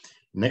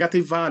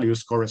 Negative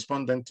values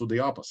correspond then to the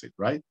opposite,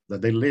 right?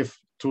 That they lived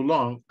too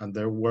long and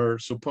they were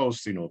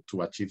supposed,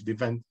 to achieve the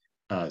event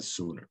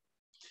sooner.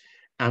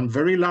 And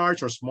very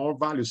large or small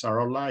values are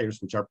outliers,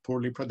 which are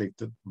poorly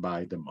predicted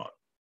by the model.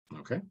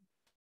 Okay,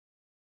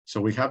 so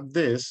we have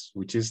this,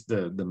 which is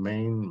the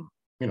main,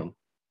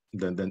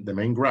 the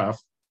main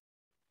graph.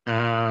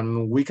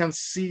 And we can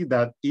see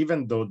that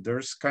even though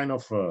there's kind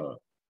of a,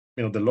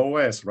 the low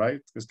S,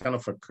 right? It's kind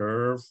of a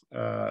curve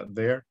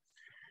there.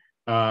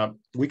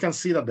 We can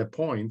see that the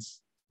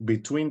points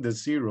between the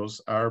zeros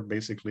are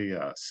basically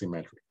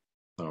symmetric,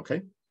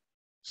 okay?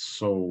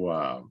 So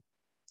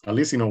at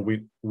least,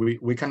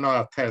 we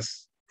cannot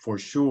attest for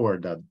sure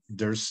that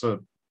there's a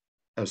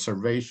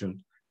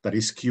observation that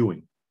is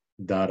skewing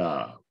that,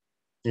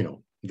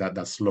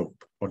 that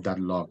slope or that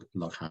log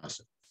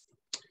hazard.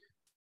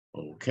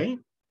 Okay.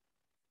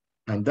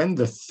 And then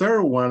the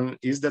third one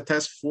is the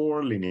test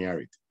for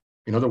linearity.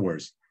 In other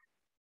words,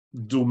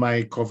 do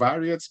my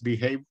covariates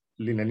behave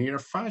in a linear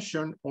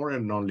fashion or a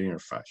nonlinear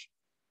fashion?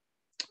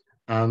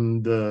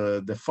 And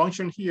the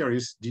function here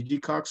is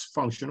GG-Cox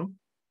functional,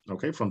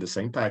 okay, from the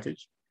same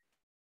package.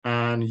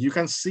 And you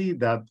can see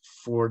that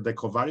for the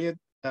covariate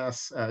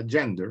as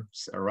gender,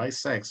 right,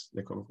 sex,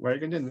 the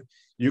covariate gender,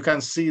 you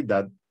can see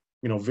that,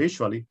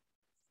 visually,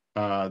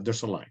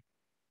 there's a line.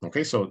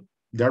 Okay, so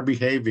they're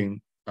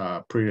behaving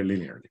pretty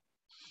linearly.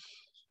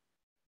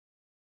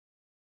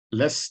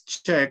 Let's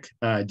check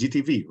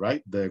GTV,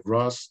 right? The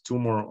gross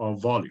tumor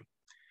volume.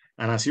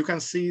 And as you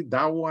can see,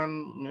 that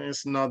one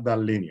is not that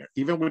linear,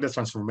 even with the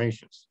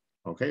transformations.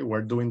 Okay,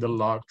 we're doing the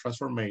log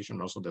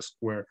transformation, also the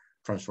square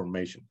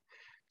transformation.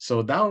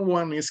 So that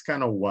one is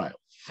kind of wild.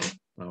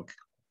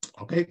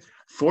 Okay.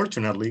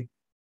 Fortunately,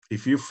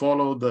 if you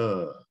follow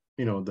the,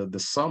 the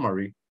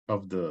summary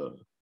of the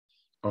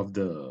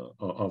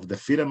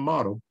fitted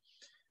model,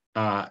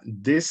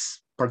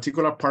 this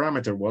particular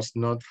parameter was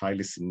not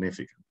highly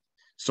significant.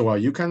 So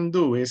what you can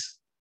do is,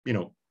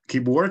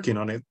 keep working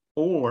on it,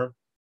 or,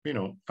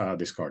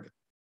 discard it.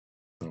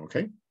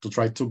 Okay, to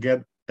try to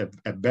get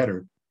a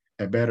better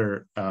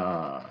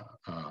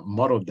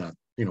model that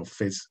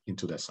fits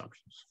into the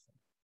assumptions.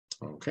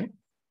 Okay.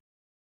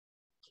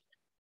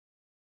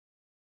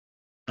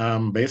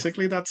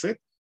 Basically that's it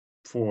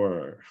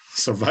for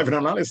survivor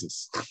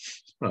analysis.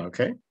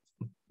 Okay.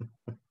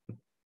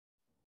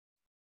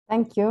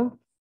 Thank you.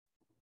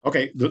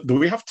 Okay, do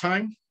we have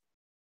time?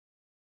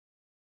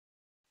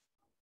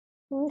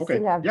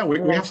 Okay, yeah,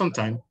 we have some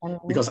time,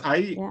 because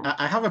I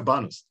have a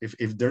bonus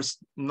if there's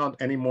not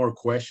any more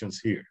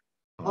questions here.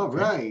 Okay. All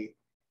right.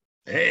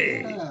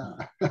 Hey,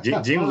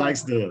 Yeah. Jim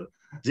likes the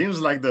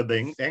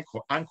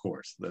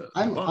anchors.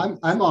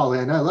 I'm all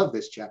in. I love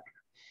this chapter.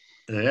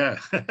 Yeah,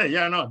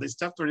 yeah, no, this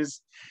chapter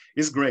is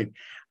great.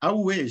 I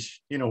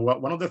wish,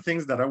 one of the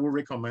things that I would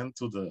recommend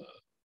to the,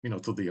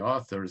 to the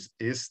authors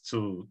is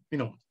to,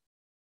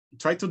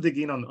 try to dig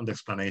in on the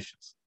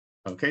explanations.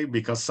 Okay,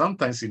 because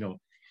sometimes,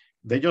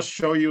 they just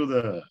show you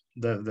the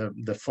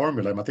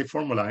formula, math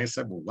formula, and I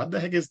said, well, what the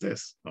heck is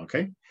this?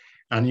 Okay,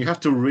 and you have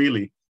to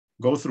really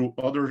go through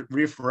other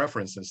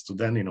references to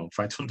then,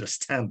 try to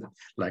understand it,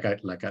 like I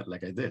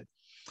did.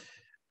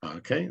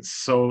 Okay,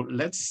 so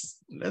let's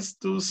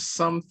do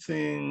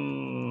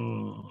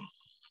something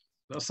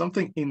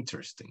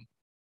interesting.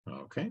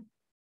 Okay,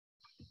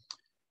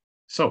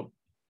 so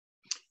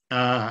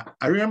I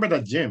remember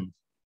that Jim,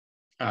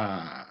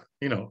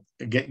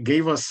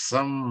 gave us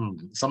some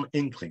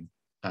inkling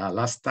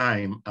last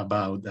time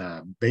about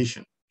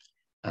Bayesian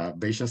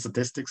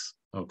statistics.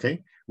 Okay,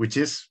 which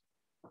is,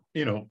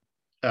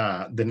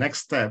 the next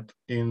step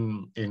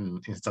in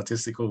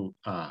statistical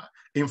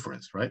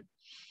inference, right?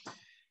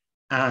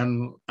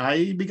 And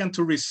I began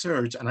to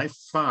research, and I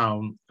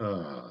found,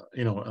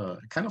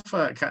 kind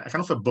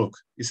of a book.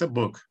 It's a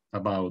book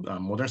about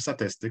modern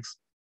statistics.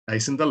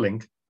 It's in the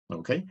link,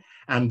 okay?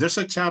 And there's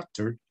a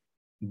chapter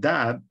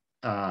that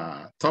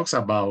talks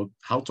about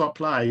how to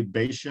apply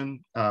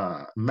Bayesian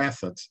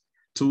methods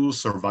to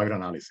survivor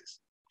analysis.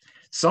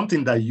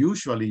 Something that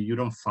usually you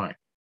don't find,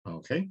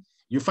 okay?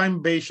 You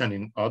find Bayesian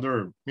in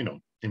other,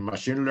 in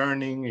machine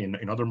learning,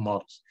 in other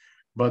models.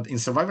 But in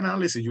survivor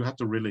analysis, you have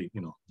to really,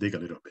 dig a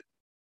little bit.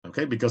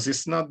 Okay, because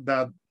it's not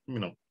that,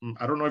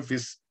 I don't know if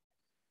it's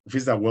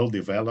that well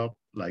developed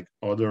like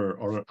other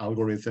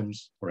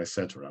algorithms or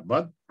etc.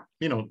 But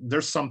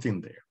there's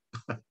something there.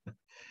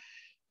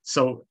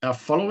 So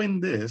following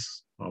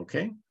this,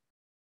 okay,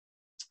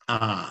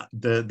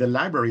 the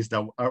libraries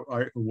that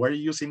we're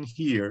using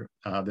here,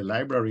 the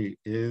library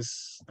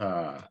is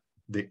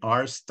the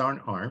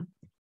R-Star-Arm,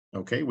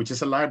 okay, which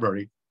is a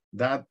library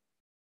that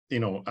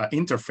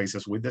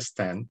interfaces with the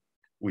STAN,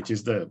 which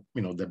is the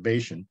the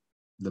Bayesian.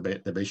 The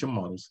Bayesian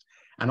models,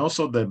 and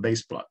also the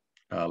base plot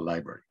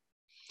library.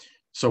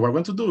 So what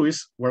we're going to do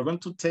is we're going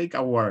to take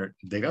our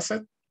data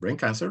set, brain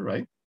cancer,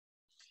 right?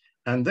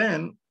 And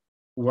then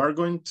we're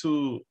going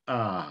to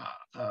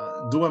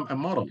do a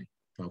modeling,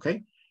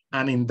 okay?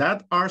 And in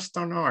that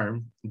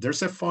R-Star-Arm,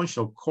 there's a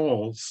function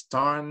called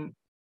star_serve,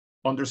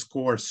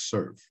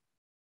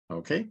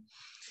 okay?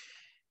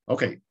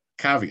 Okay,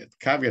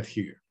 caveat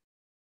here.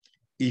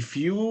 If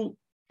you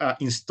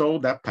install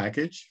that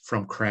package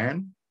from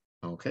CRAN,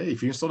 okay,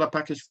 if you install that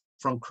package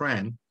from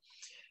CRAN,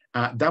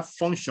 that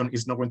function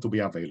is not going to be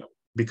available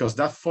because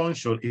that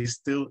function is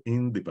still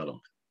in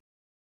development,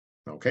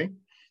 okay?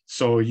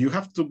 So you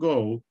have to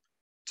go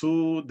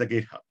to the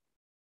GitHub,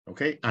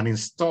 okay, and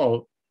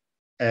install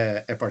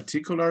a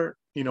particular,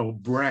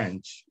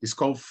 branch. It's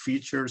called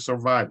feature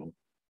survival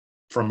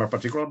from a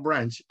particular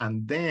branch,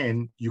 and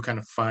then you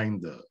can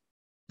find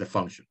the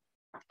function.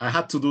 I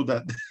had to do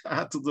that. I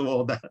had to do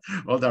all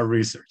that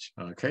research,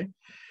 okay?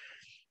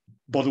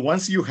 But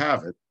once you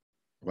have it,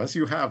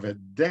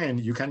 then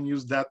you can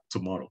use that to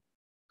model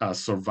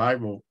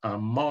survival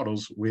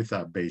models with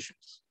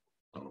Bayesians.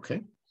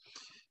 Okay,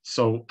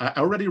 so I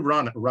already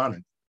run it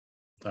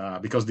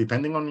because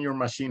depending on your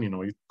machine,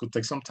 it could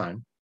take some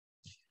time.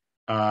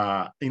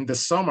 In the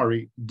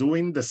summary,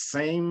 doing the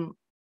same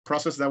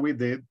process that we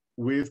did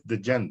with the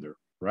gender,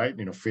 right?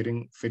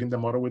 Fitting the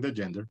model with the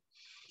gender.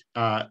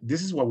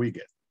 This is what we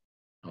get.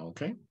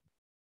 Okay,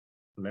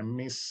 let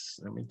me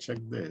check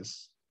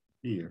this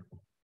here.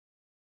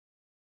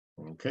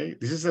 Okay,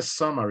 this is a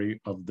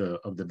summary of the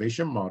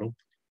Bayesian model.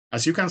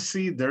 As you can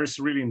see, there is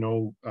really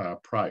no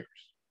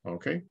priors.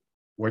 Okay,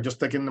 we're just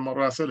taking the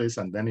model as it is,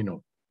 and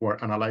then we're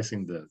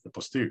analyzing the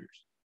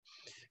posteriors.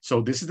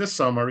 So this is the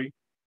summary,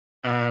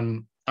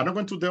 and I'm not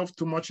going to delve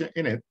too much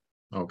in it.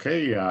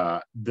 Okay,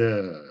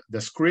 the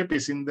script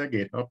is in the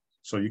GitHub,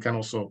 so you can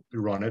also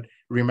run it.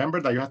 Remember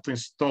that you have to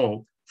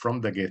install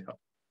from the GitHub.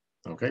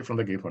 Okay, from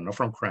the GitHub, not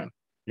from CRAN.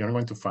 You're not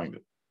going to find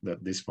it,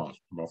 this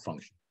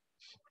function.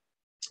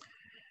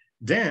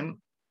 Then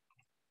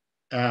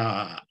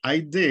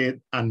I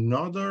did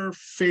another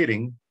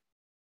fitting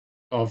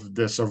of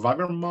the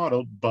survivor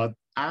model, but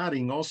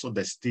adding also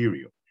the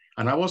stereo.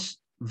 And I was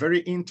very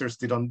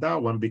interested on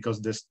that one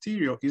because the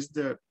stereo is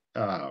the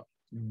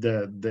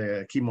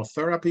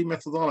chemotherapy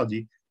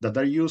methodology that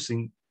they're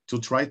using to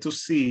try to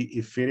see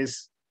if it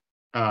is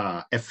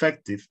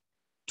effective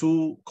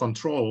to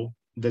control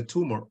the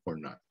tumor or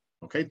not.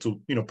 Okay,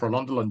 to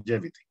prolong the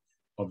longevity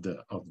of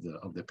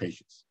the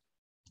patients.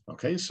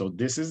 Okay, so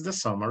this is the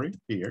summary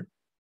here.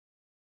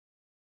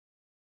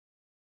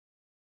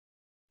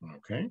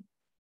 Okay,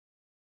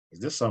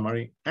 it's the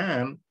summary,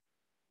 and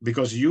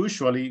because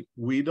usually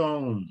we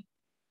don't,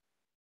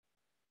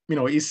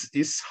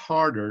 it's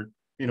harder,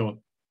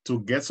 to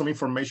get some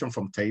information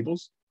from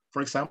tables,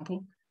 for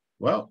example.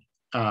 Well,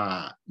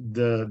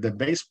 the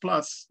base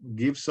plots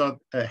gives us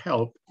a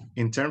help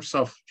in terms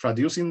of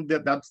traducing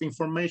that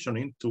information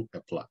into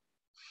a plot.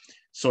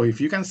 So if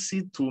you can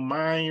see to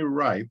my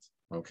right,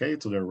 okay,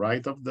 to the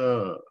right of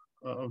the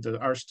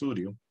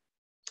RStudio,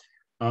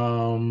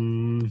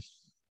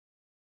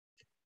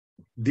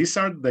 these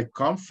are the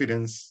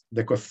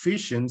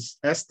coefficients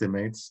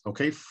estimates,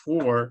 okay,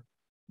 for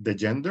the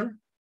gender,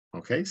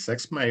 okay,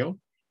 sex male,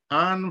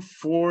 and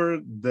for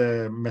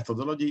the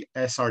methodology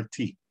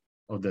SRT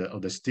of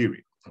the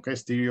stereo, okay,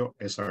 stereo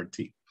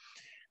SRT.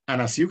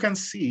 And as you can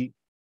see,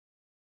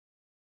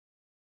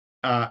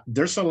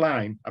 there's a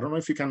line. I don't know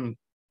if you can,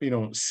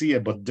 see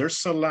it, but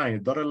there's a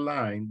line, dotted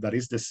line, that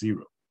is the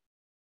 0.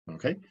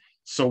 Okay,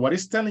 so what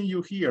it's telling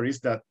you here is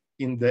that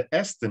in the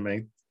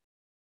estimate,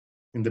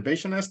 in the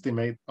Bayesian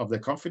estimate of the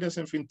confidence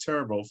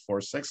interval for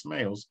sex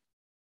males,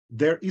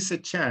 there is a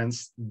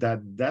chance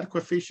that that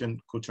coefficient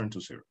could turn to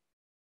 0.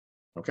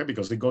 Okay,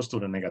 because it goes to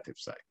the negative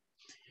side.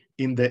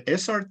 In the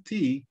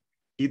SRT,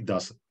 it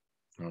doesn't.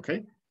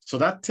 Okay, so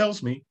that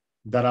tells me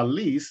that at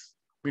least,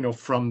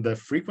 from the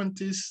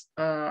frequencies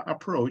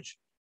approach,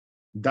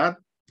 that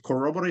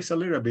corroborates a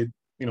little bit,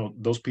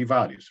 those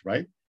p-values,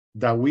 right?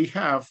 That we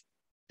have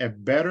a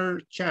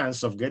better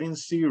chance of getting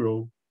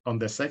 0 on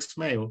the sex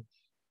male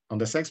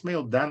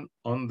than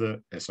on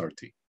the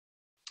SRT.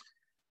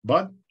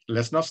 But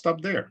let's not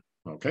stop there,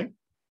 okay?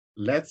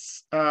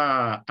 Let's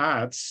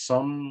add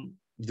some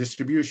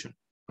distribution,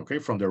 okay,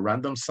 from the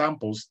random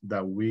samples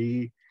that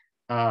we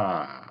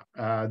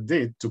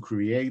did to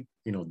create,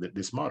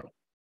 this model.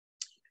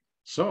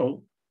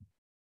 So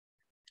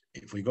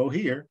if we go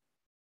here,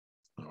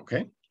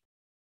 okay,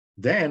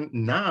 then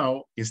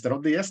now, instead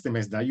of the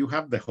estimates, now you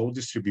have the whole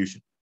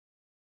distribution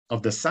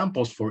of the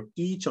samples for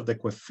each of the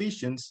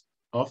coefficients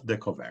of the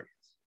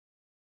covariance.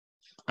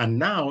 And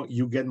now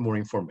you get more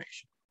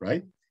information,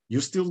 right? You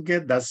still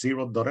get that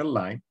 0 dotted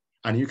line,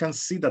 and you can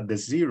see that the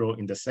 0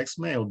 in the sex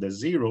male, the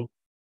 0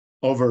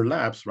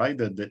 overlaps, right?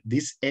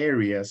 These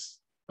areas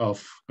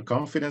of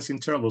confidence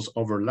intervals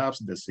overlaps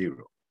the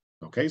 0.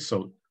 Okay,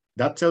 so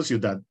that tells you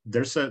that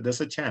there's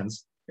a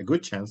chance, a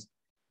good chance,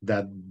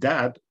 that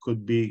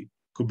could be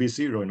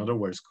 0. In other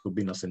words, could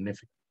be not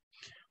significant.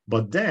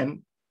 But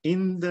then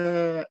in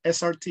the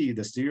SRT,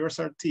 the stereo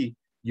SRT,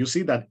 you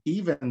see that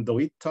even though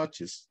it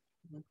touches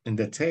in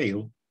the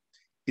tail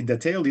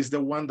is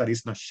the one that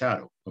is not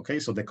shadow. Okay,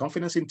 so the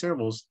confidence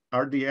intervals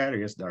are the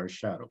areas that are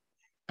shadow,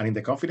 and in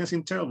the confidence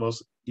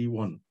intervals, it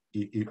won't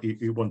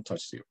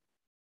touch 0.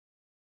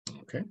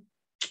 Okay,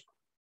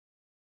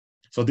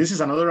 so this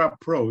is another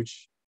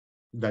approach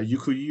that you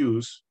could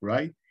use,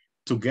 right,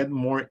 to get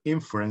more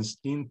inference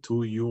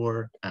into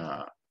your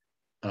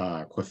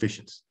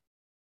coefficients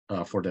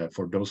for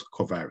those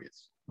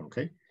covariates.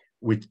 Okay,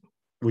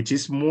 which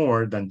is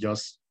more than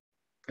just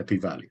a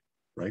p-value,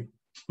 right?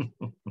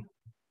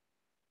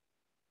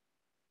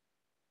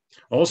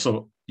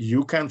 Also,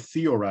 you can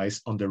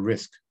theorize on the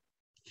risk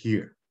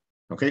here.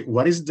 Okay,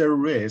 what is the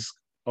risk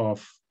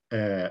of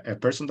a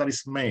person that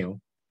is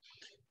male,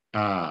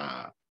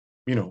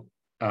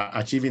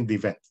 achieving the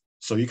event?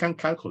 So you can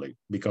calculate,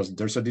 because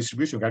there's a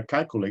distribution, you can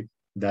calculate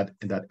that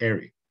in that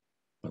area.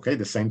 Okay,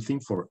 the same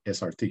thing for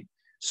SRT.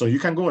 So you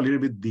can go a little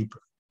bit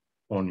deeper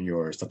on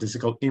your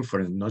statistical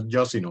inference, not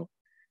just,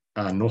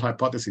 null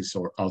hypothesis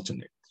or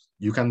alternate.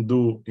 You can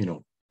do,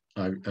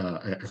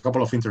 a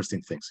couple of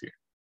interesting things here.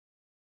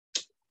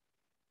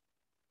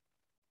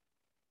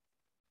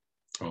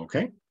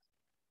 Okay,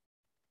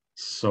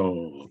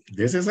 so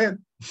this is it.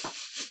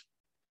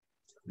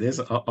 This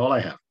is all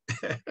I have.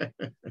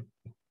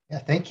 Yeah,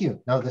 thank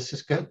you. No, this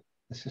is good.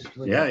 This is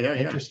really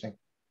interesting.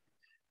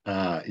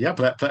 Yeah,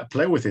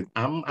 play with it.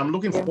 I'm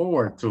looking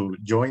forward to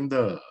join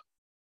the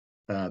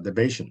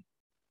Bayesian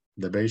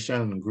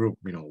group.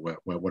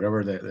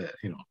 Whatever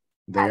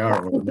they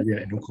are, or maybe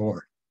a new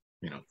cohort.